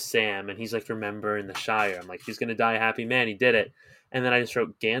rock with Sam, and he's like, remember in the Shire, I'm like, he's going to die a happy man. He did it. And then I just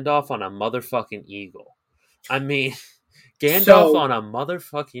wrote Gandalf on a motherfucking eagle. I mean... Gandalf on a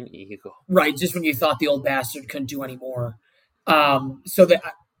motherfucking eagle. Right, just when you thought the old bastard couldn't do any more. So that,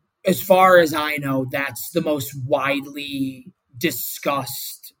 as far as I know, that's the most widely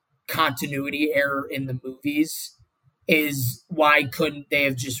discussed continuity error in the movies, is why couldn't they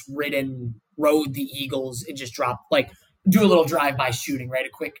have just rode the eagles and just do a little drive-by shooting, right? A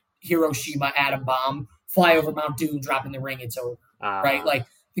quick Hiroshima atom bomb, fly over Mount Doom, drop in the ring, it's over, right? Like,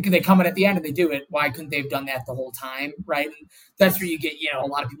 because they come in at the end and they do it. Why couldn't they have done that the whole time, right? And that's where you get, a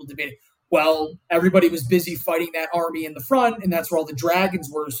lot of people debating, well, everybody was busy fighting that army in the front, and that's where all the dragons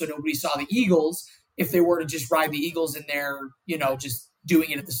were, so nobody saw the eagles. If they were to just ride the eagles in there, just doing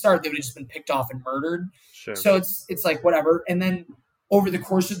it at the start, they would have just been picked off and murdered. Sure. So it's like, whatever. And then over the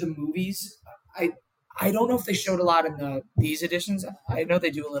course of the movies, I don't know if they showed a lot in these editions. I know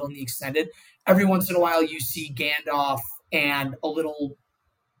they do a little in the extended. Every once in a while, you see Gandalf and a little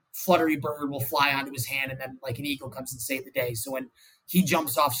fluttery bird will fly onto his hand, and then like an eagle comes and save the day. So when he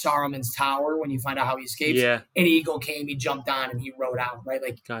jumps off Saruman's tower, when you find out how he escapes, an eagle came, he jumped on, and he rode out, right?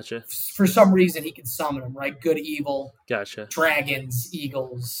 Like, gotcha. For some reason, he can summon them, right? Good, evil, gotcha. Dragons,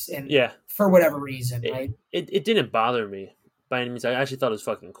 eagles, and for whatever reason, right? It didn't bother me by any means. I actually thought it was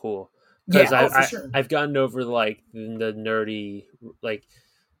fucking cool. Because I've gotten over like the nerdy, like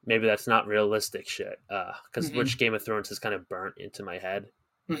maybe that's not realistic shit. Because which Game of Thrones has kind of burnt into my head.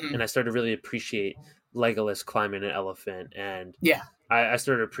 Mm-hmm. And I started to really appreciate Legolas climbing an elephant, and I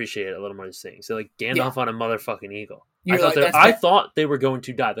started to appreciate a little more of these things. So like Gandalf on a motherfucking eagle. I thought they were going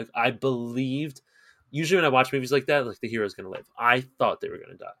to die. Like I believed. Usually when I watch movies like that, like the hero's going to live. I thought they were going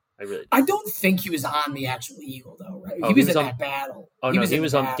to die. I really did. I don't think he was on the actual eagle though, right? He was in that battle. Oh, he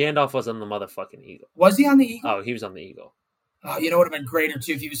was on. Gandalf was on the motherfucking eagle. Was he on the eagle? Oh, he was on the eagle. Oh, it would have been greater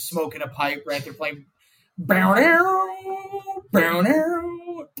too if he was smoking a pipe right there playing. Bow now.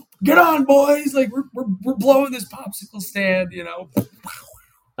 Get on, boys! Like we're blowing this popsicle stand,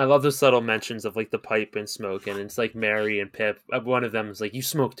 I love the subtle mentions of like the pipe and smoke, and it's like Merry and Pip. One of them is like, "You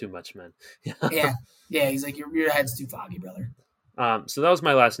smoke too much, man." yeah. He's like, "Your head's too foggy, brother." So that was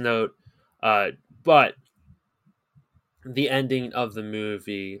my last note. But the ending of the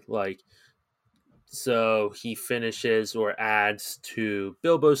movie, like, so he finishes or adds to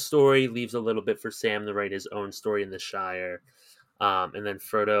Bilbo's story, leaves a little bit for Sam to write his own story in the Shire. And then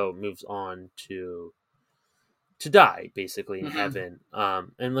Frodo moves on to die, basically, in heaven.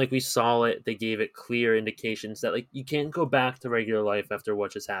 And like we saw it, they gave it clear indications that like you can't go back to regular life after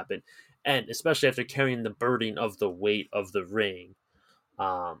what just happened. And especially after carrying the burden of the weight of the ring.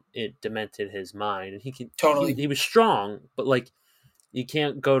 it demented his mind, and Totally. he was strong, but like you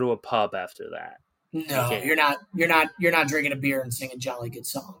can't go to a pub after that. No, you're not drinking a beer and singing jolly good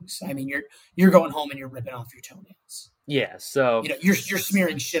songs. I mean, you're going home and you're ripping off your toenails. Yeah, so you're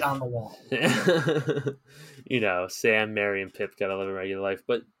smearing shit on the wall. Sam, Mary, and Pip gotta live a regular life,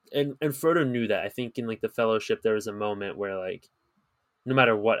 but and Frodo knew that. I think in like the Fellowship, there was a moment where like, no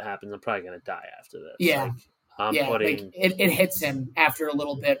matter what happens, I'm probably gonna die after this. Yeah, like, it hits him after a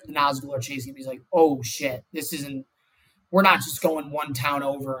little bit. The Nazgul are chasing him. He's like, oh shit, this isn't. We're not just going one town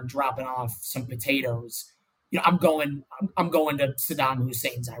over and dropping off some potatoes. I'm going to Saddam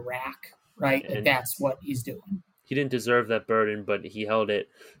Hussein's Iraq, right? And that's what he's doing. He didn't deserve that burden, but he held it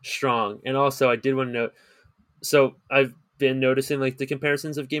strong. And also, I did want to note, so I've been noticing like the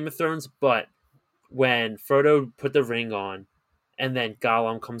comparisons of Game of Thrones, but when Frodo put the ring on and then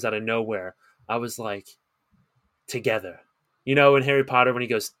Gollum comes out of nowhere, I was like, together. In Harry Potter when he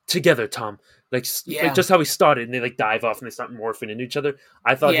goes, together, Tom. Like just how we started, and they like dive off and they start morphing into each other.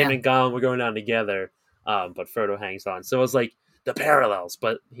 I thought him and Gollum were going down together, but Frodo hangs on. So it was like the parallels,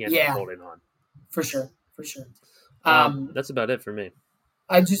 but he ended up holding on. For sure. That's about it for me.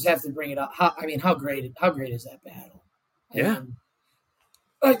 I just have to bring it up. How great is that battle?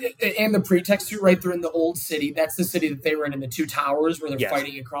 And the pretext, right? They're in the old city. That's the city that they were in the Two Towers, where they're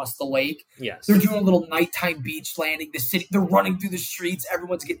fighting across the lake. Yes, they're doing a little nighttime beach landing. The city, they're running through the streets.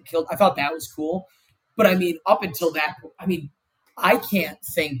 Everyone's getting killed. I thought that was cool, but I mean, up until that, I can't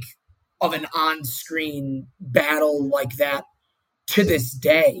think of an on-screen battle like that to this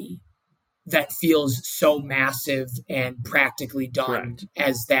day that feels so massive and practically done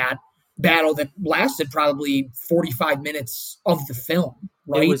as that battle that lasted probably 45 minutes of the film.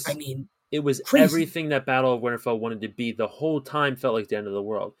 Right? It was crazy. Everything that Battle of Winterfell wanted to be. The whole time felt like the end of the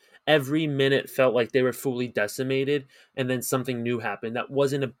world. Every minute felt like they were fully decimated, and then something new happened. That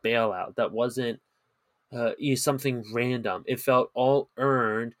wasn't a bailout. That wasn't something random. It felt all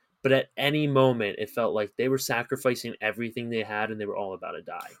earned, but at any moment, it felt like they were sacrificing everything they had, and they were all about to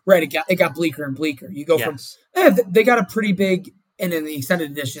die. Right. It got bleaker and bleaker. You go from they got a pretty big. And in the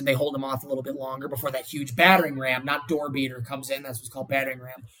extended edition, they hold him off a little bit longer before that huge battering ram, not door beater, comes in. That's what's called battering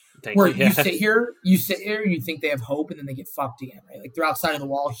ram. You sit here, you think they have hope, and then they get fucked again, right? Like they're outside of the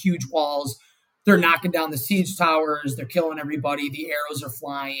wall, huge walls. They're knocking down the siege towers. They're killing everybody. The arrows are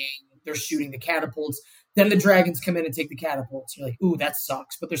flying. They're shooting the catapults. Then the dragons come in and take the catapults. You're like, ooh, that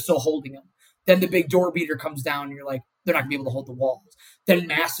sucks, but they're still holding them. Then the big door beater comes down, and you're like, they're not going to be able to hold the walls. Then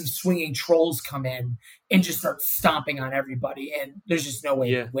massive swinging trolls come in and just start stomping on everybody, and there's just no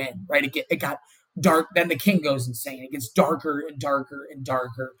way to win, right? It got dark. Then the king goes insane. It gets darker and darker and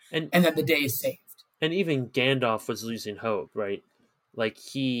darker, and then the day is saved. And even Gandalf was losing hope, right? Like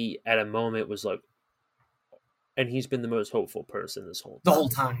he, at a moment, was like, and he's been the most hopeful person this whole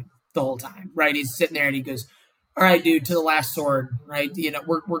time. The whole time, right? He's sitting there and he goes, all right, dude, to the last sword, right?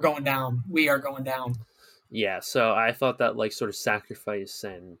 We're going down. We are going down. Yeah, so I thought that like sort of sacrifice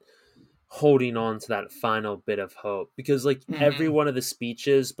and holding on to that final bit of hope, because like every one of the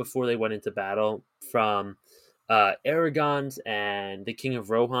speeches before they went into battle, from Aragorn's and the King of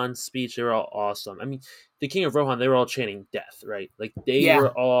Rohan's speech, they were all awesome. I mean, the King of Rohan, they were all chanting death, right? Like they were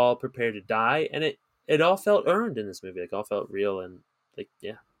all prepared to die, and it all felt earned in this movie. Like all felt real and like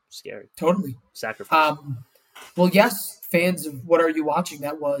scary. Totally sacrifice. Well, yes, fans of What Are You Watching?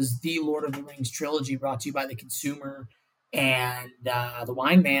 That was the Lord of the Rings trilogy, brought to you by The Consumer and The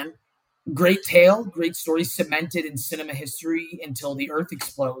Wine Man. Great tale, great story, cemented in cinema history until the earth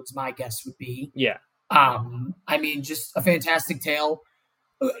explodes, my guess would be. Yeah. Just a fantastic tale.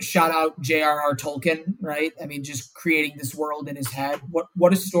 Shout out J.R.R. Tolkien, right? I mean, just creating this world in his head.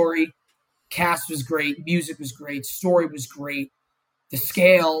 What a story. Cast was great. Music was great. Story was great. The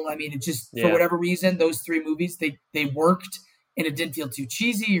scale, I mean, it just, for whatever reason, those three movies, they worked, and it didn't feel too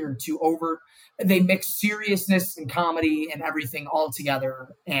cheesy or too over. They mixed seriousness and comedy and everything all together,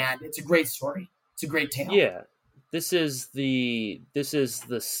 and it's a great story. It's a great tale. Yeah. This is the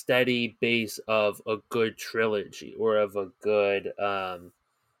steady base of a good trilogy, or of a good,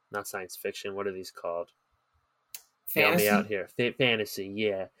 not science fiction, what are these called? Fantasy? Help me out here. Fantasy,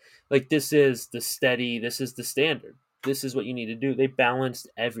 yeah. Like this is the standard. This is what you need to do. They balanced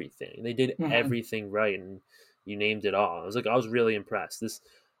everything. They did everything right, and you named it all. I was really impressed.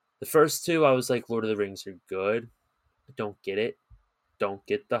 The first two, I was like, Lord of the Rings are good. I don't get it. Don't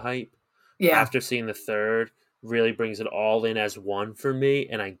get the hype. Yeah. After seeing the third, really brings it all in as one for me,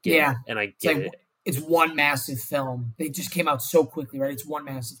 and I get it. And I get it. It's one massive film. They just came out so quickly, right? It's one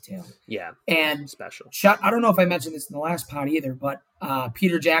massive tale. Yeah. And special. I don't know if I mentioned this in the last pod either, but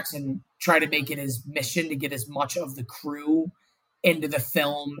Peter Jackson tried to make it his mission to get as much of the crew into the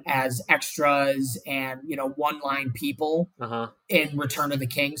film as extras and, one-line people in Return of the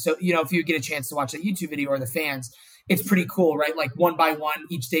King. So, if you get a chance to watch that YouTube video or the fans, it's pretty cool, right? Like one by one,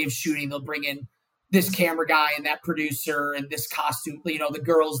 each day of shooting, they'll bring in this camera guy and that producer and this costume, the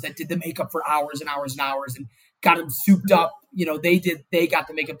girls that did the makeup for hours and hours and hours and got them souped up. They got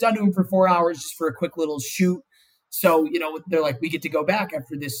the makeup done to them for 4 hours just for a quick little shoot. So, they're like, we get to go back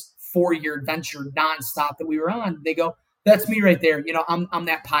after this 4-year adventure nonstop that we were on. They go, that's me right there. I'm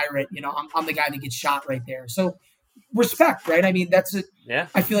that pirate, I'm the guy that gets shot right there. So respect, right? I mean,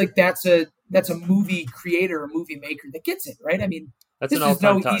 I feel like that's a movie creator, a movie maker that gets it, right? I mean, this is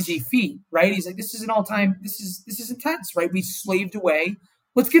no easy feat, right? He's like, this is an all-time, this is intense, right? We slaved away.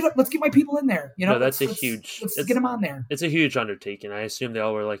 Let's get my people in there. No, let's get them on there. It's a huge undertaking. I assume they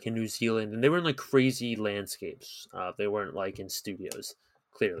all were like in New Zealand, and they were in like crazy landscapes. They weren't like in studios,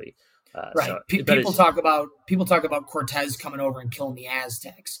 clearly. Right. So, people talk about Cortez coming over and killing the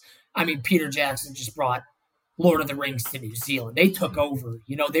Aztecs. I mean, Peter Jackson just brought Lord of the Rings to New Zealand. They took over.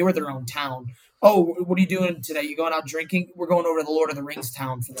 They were their own town. Oh, what are you doing today? You going out drinking? We're going over to the Lord of the Rings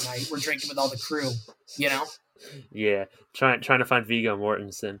town for the night. We're drinking with all the crew. Yeah, trying to find Viggo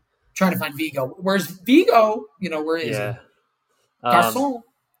Mortensen. Trying to find Viggo. Where's Viggo? Where is he? Garçon. All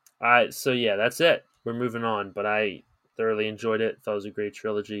right, so yeah, that's it. We're moving on, but I thoroughly enjoyed it. Thought it was a great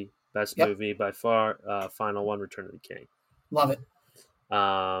trilogy. Best movie by far. Final one, Return of the King. Love it.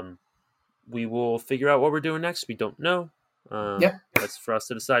 We will figure out what we're doing next. We don't know. That's for us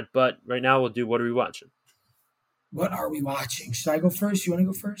to decide. But right now, we'll do What Are We Watching? What are we watching? Should I go first? You want to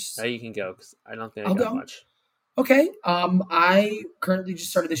go first? You can go, because I don't think I got much. Okay. I currently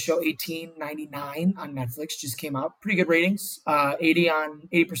just started the show 1899 on Netflix. Just came out. Pretty good ratings.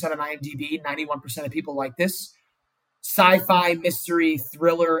 80% on IMDb. 91% of people like this. Sci-fi, mystery,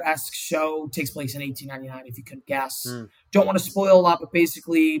 thriller-esque show. Takes place in 1899, if you couldn't guess. Don't want to spoil a lot, but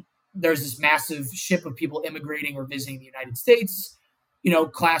basically there's this massive ship of people immigrating or visiting the United States.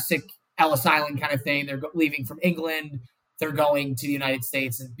 Classic Ellis Island kind of thing. They're leaving from England. They're going to the United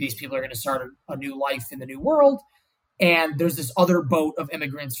States, and these people are going to start a new life in the new world. And there's this other boat of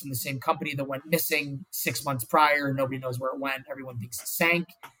immigrants from the same company that went missing 6 months prior. Nobody knows where it went. Everyone thinks it sank.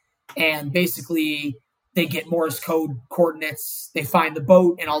 And basically, they get Morse code coordinates. They find the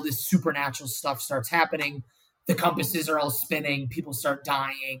boat, and all this supernatural stuff starts happening. The compasses are all spinning. People start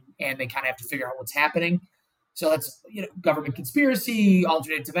dying, and they kind of have to figure out what's happening. So that's, government conspiracy,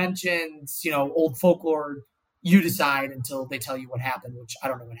 alternate dimensions, old folklore. You decide until they tell you what happened, which I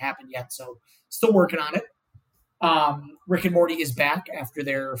don't know what happened yet. So still working on it. Rick and Morty is back after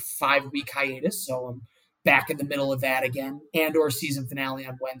their 5-week hiatus. So I'm back in the middle of that again. Andor season finale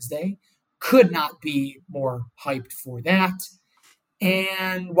on Wednesday. Could not be more hyped for that.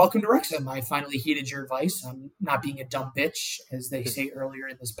 And welcome to Wrexham. I finally heeded your advice on not being a dumb bitch, as they say earlier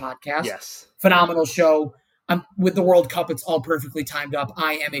in this podcast. Yes. Phenomenal show. With the World Cup, it's all perfectly timed up.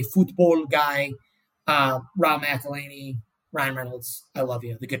 I am a football guy. Rob McElhenney, Ryan Reynolds, I love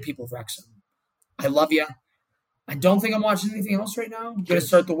you. The good people of Wrexham, I love you. I don't think I'm watching anything else right now. I'm going to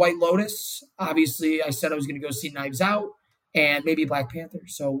start The White Lotus. Obviously, I said I was going to go see Knives Out and maybe Black Panther.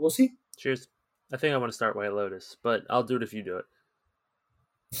 So we'll see. Cheers. I think I want to start White Lotus, but I'll do it if you do it.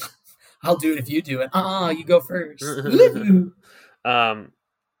 I'll do it if you do it. You go first. I'm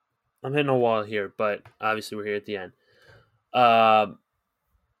hitting a wall here, but obviously we're here at the end.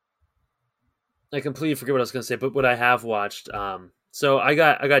 I completely forget what I was going to say, but what I have watched. So I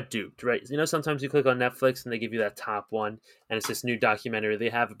got duped, right? Sometimes you click on Netflix and they give you that top one, and it's this new documentary they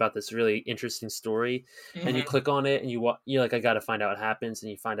have about this really interesting story, and you click on it and you're like, I got to find out what happens, and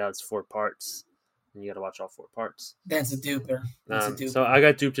you find out it's 4 parts, and you got to watch all 4 parts. That's a duper. So I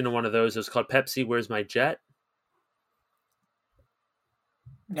got duped into one of those. It was called Pepsi, Where's My Jet?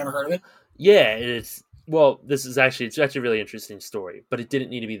 Never heard of it. Yeah, it's actually a really interesting story, but it didn't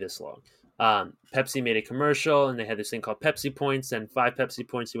need to be this long. Pepsi made a commercial, and they had this thing called Pepsi Points, and 5 Pepsi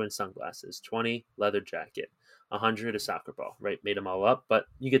Points, you win sunglasses, 20 leather jacket, 100 a soccer ball, right? Made them all up, but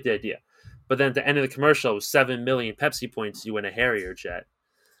you get the idea. But then at the end of the commercial, it was 7 million Pepsi Points, you win a Harrier jet.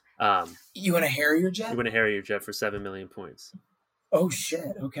 You win a Harrier jet? You win a Harrier jet for 7 million points. Oh,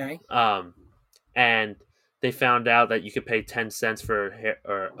 shit. Okay. And they found out that you could pay 10 cents for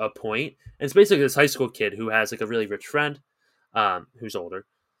a point. And it's basically this high school kid who has like a really rich friend who's older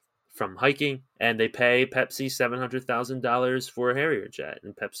from hiking, and they pay Pepsi $700,000 for a Harrier jet.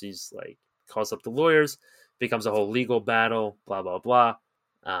 And Pepsi's like calls up the lawyers, becomes a whole legal battle, blah, blah, blah.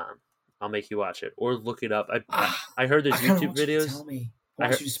 I'll make you watch it or look it up. I heard there's YouTube videos. Tell me. I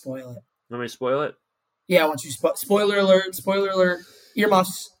want you to spoil it. Want me to spoil it? Yeah, I want you to spoiler alert. Spoiler alert.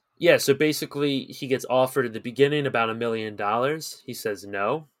 Earmuffs. Yeah, so basically he gets offered at the beginning about $1 million. He says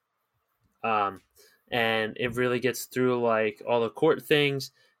no. And it really gets through like all the court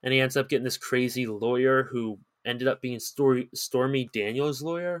things, and he ends up getting this crazy lawyer who ended up being Stormy Daniels'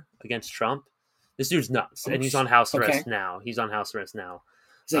 lawyer against Trump. This dude's nuts, and he's on house arrest now. He's on house arrest now.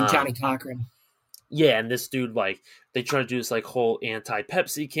 It's like Johnny Cochran. Yeah, and this dude, like, they try to do this like whole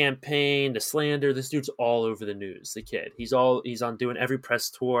anti-Pepsi campaign, the slander. This dude's all over the news. The kid, he's on doing every press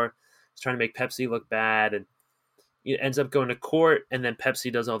tour. He's trying to make Pepsi look bad, and it ends up going to court. And then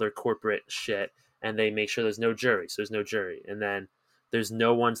Pepsi does all their corporate shit, and they make sure there's no jury. So there's no jury, and then there's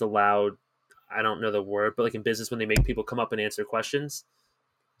no one's allowed. I don't know the word, but like in business, when they make people come up and answer questions,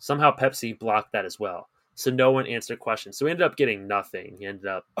 somehow Pepsi blocked that as well. So no one answered questions. So we ended up getting nothing. He ended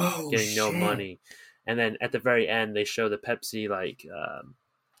up getting no money. And then at the very end, they show the Pepsi, like,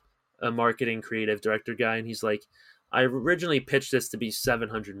 a marketing creative director guy. And he's like, I originally pitched this to be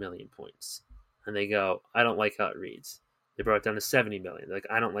 700 million points. And they go, I don't like how it reads. They brought it down to 70 million. They're like,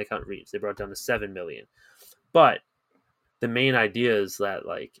 I don't like how it reads. They brought it down to 7 million. But the main idea is that,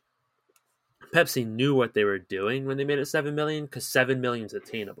 like, Pepsi knew what they were doing when they made it 7 million, because 7 million is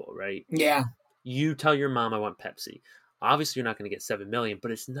attainable, right? Yeah. You tell your mom I want Pepsi. Obviously, you're not going to get 7 million,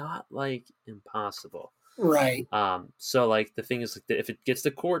 but it's not like impossible, right? So like the thing is, like, if it gets to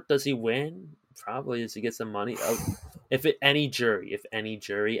court, does he win? Probably. Does he get some money? If any jury,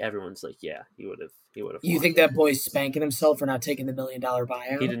 everyone's like, yeah, he would have. You think that boy's spanking himself for not taking the $1 million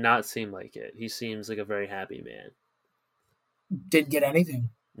buyout? He did not seem like it. He seems like a very happy man. Didn't get anything.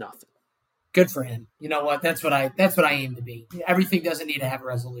 Nothing. Good for him. You know what? That's what I aim to be. Everything doesn't need to have a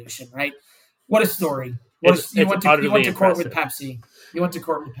resolution, right? What a story. You went to court with Pepsi.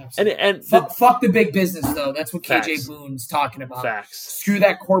 And fuck the big business, though. That's what Facts. KJ Boone's talking about. Facts. Screw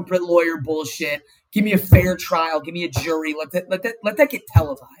that corporate lawyer bullshit. Give me a fair trial. Give me a jury. Let that get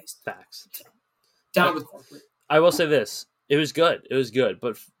televised. Facts. Down with corporate. I will say this: it was good,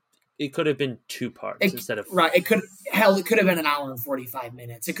 but it could have been 2 parts instead of right. It could have been an hour and 45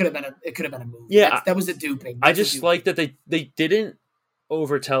 minutes. It could have been a movie. Yeah, that was a duping. I just like that they didn't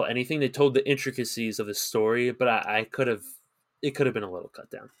overtell anything. They told the intricacies of the story, but it could have been a little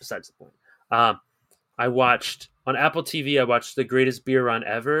cut down. Besides the point, I watched on Apple TV. I watched The Greatest Beer Run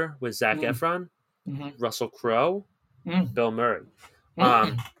Ever with Zac Efron, Russell Crowe, Bill Murray.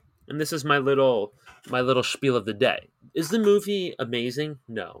 And this is my little spiel of the day. Is the movie amazing?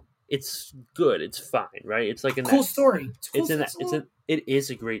 No. It's good. It's fine, right? It's like a cool story. It is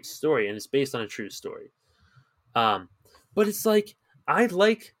a great story, and it's based on a true story. But it's like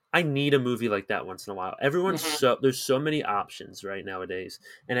I need a movie like that once in a while. Everyone's there's so many options right nowadays,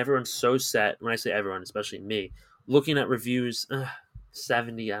 and everyone's so set. When I say everyone, especially me, looking at reviews,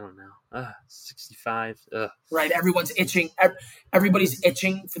 70, I don't know, 65. Right, everyone's itching. Everybody's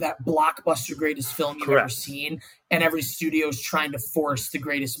itching for that blockbuster greatest film you've ever seen, and every studio's trying to force the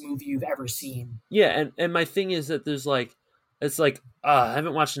greatest movie you've ever seen. Yeah, and my thing is that there's like, it's like, I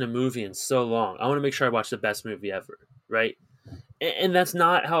haven't watched a movie in so long. I want to make sure I watch the best movie ever, right? And that's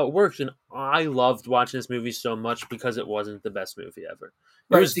not how it works. And I loved watching this movie so much because it wasn't the best movie ever.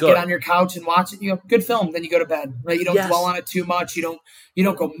 It was good. Get on your couch and watch it. You go, good film. Then you go to bed. Right? You don't dwell on it too much. You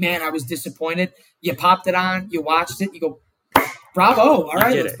don't go, man, I was disappointed. You popped it on. You watched it. You go, bravo. All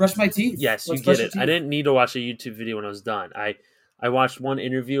right, let's brush my teeth. Yes, you get it. I didn't need to watch a YouTube video when I was done. I watched one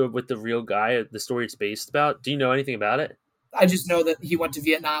interview with the real guy, the story it's based about. Do you know anything about it? I just know that he went to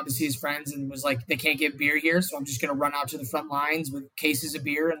Vietnam to see his friends and was like, they can't get beer here, so I'm just going to run out to the front lines with cases of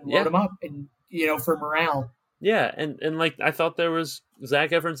beer and load them up, and for morale. Yeah, and like I thought there was Zac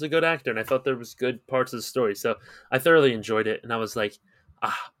Efron's a good actor, and I thought there was good parts of the story, so I thoroughly enjoyed it, and I was like,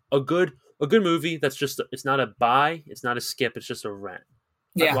 a good movie that's just it's not a buy, it's not a skip, it's just a rent.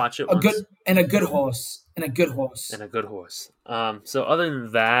 Yeah, I'd watch it a good horse. So other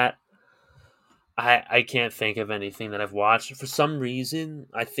than that, I can't think of anything that I've watched. For some reason,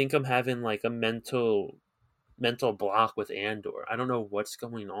 I think I'm having like a mental block with Andor. I don't know what's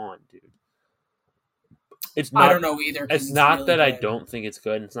going on, dude. It's not, I don't know either. It's not really that good. I don't think it's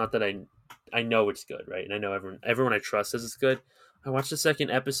good. It's not that I know it's good, right? And I know everyone I trust says it's good. I watched the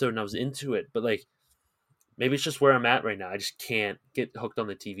second episode and I was into it, but like maybe it's just where I'm at right now. I just can't get hooked on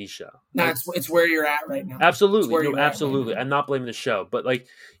the TV show. No, it's where you're at right now. Absolutely. Absolutely. I'm not blaming the show. But like,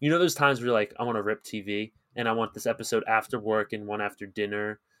 those times where you're like, I want to rip TV and I want this episode after work and one after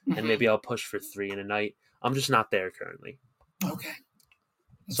dinner and maybe I'll push for 3 in a night. I'm just not there currently. Okay.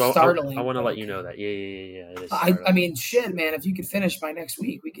 So startling. I want to let you know that. Yeah. It is I mean, shit, man. If you could finish by next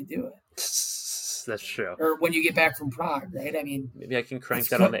week, we could do it. That's true. Or when you get back from Prague, right? I mean, maybe I can crank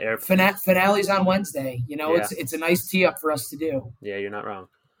that on the airplane. Finale's on Wednesday. It's a nice tee up for us to do. Yeah, you're not wrong.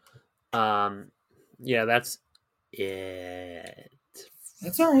 Yeah, that's it.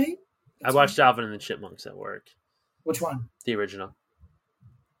 That's all right. I watched Alvin and the Chipmunks at work. Which one? The original.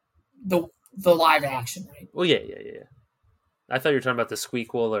 The live action, right? Well, yeah. I thought you were talking about the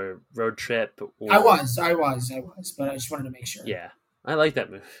Squeakquel or Road Trip. Or... I was, but I just wanted to make sure. Yeah, I like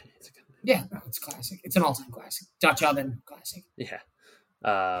that movie. It's a good movie. Yeah, no, it's classic. It's an all-time classic. Dutch Oven classic. Yeah.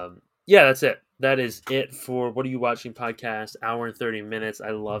 Yeah, that's it. That is it for What Are You Watching podcast, hour and 30 minutes.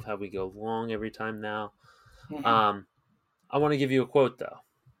 I love how we go long every time now. Mm-hmm. I want to give you a quote, though.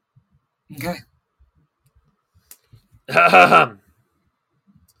 Okay.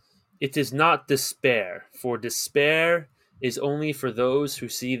 It is not despair, for despair is only for those who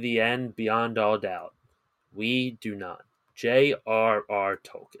see the end beyond all doubt. We do not. J.R.R.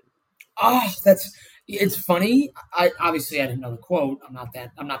 Tolkien. Oh, it's funny. I didn't know the quote. I'm not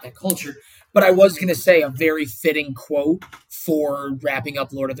that cultured, but I was going to say a very fitting quote for wrapping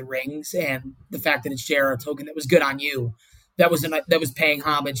up Lord of the Rings, and the fact that it's J.R.R. Tolkien. That was good on you. That was paying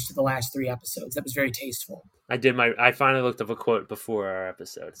homage to the last 3 episodes. That was very tasteful. I finally looked up a quote before our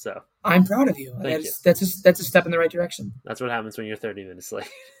episode, so I'm proud of you. Thank you. That's a step in the right direction. That's what happens when you're 30 minutes late.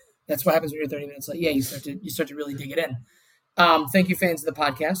 That's what happens when you're 30 minutes late. Yeah, you start to really dig it in. Thank you, fans of the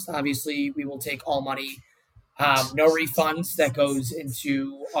podcast. Obviously, we will take all money. No refunds. That goes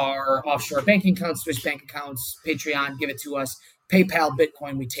into our offshore banking accounts, Swiss bank accounts, Patreon. Give it to us. PayPal,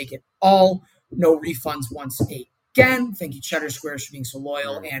 Bitcoin. We take it all. No refunds once again. Thank you, Cheddar Squares, for being so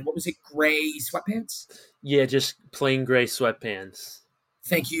loyal. And what was it? Gray sweatpants? Yeah, just plain gray sweatpants.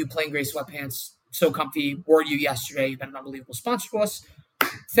 Thank you, plain gray sweatpants. So comfy. Wore you yesterday. You've been an unbelievable sponsor to us.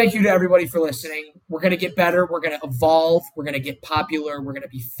 Thank you to everybody for listening. We're going to get better. We're going to evolve. We're going to get popular. We're going to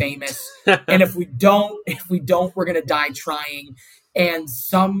be famous. And if we don't, we're going to die trying. And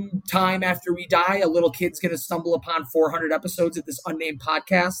sometime after we die, a little kid's going to stumble upon 400 episodes of this unnamed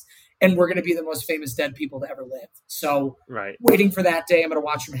podcast, and we're going to be the most famous dead people to ever live. So, waiting for that day, I'm going to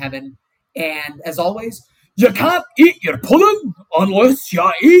watch from heaven. And as always, you can't eat your pudding unless you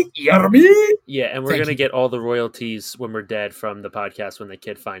eat your meat. Yeah, and we're going to get all the royalties when we're dead from the podcast when the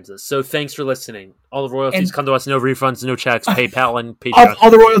kid finds us. So thanks for listening. All the royalties come to us. No refunds, no checks, PayPal and Patreon. All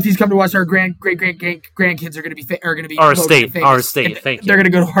the royalties come to us. Our grandkids are going to be our estate. Our estate. Thank you. They're going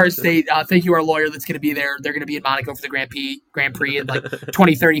to go to our estate. Thank you, our lawyer that's going to be there. They're going to be in Monaco for the Grand Prix in like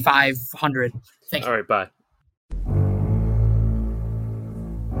 2035. Thank you. All right, bye.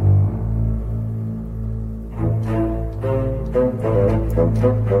 Thank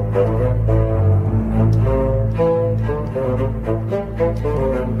you.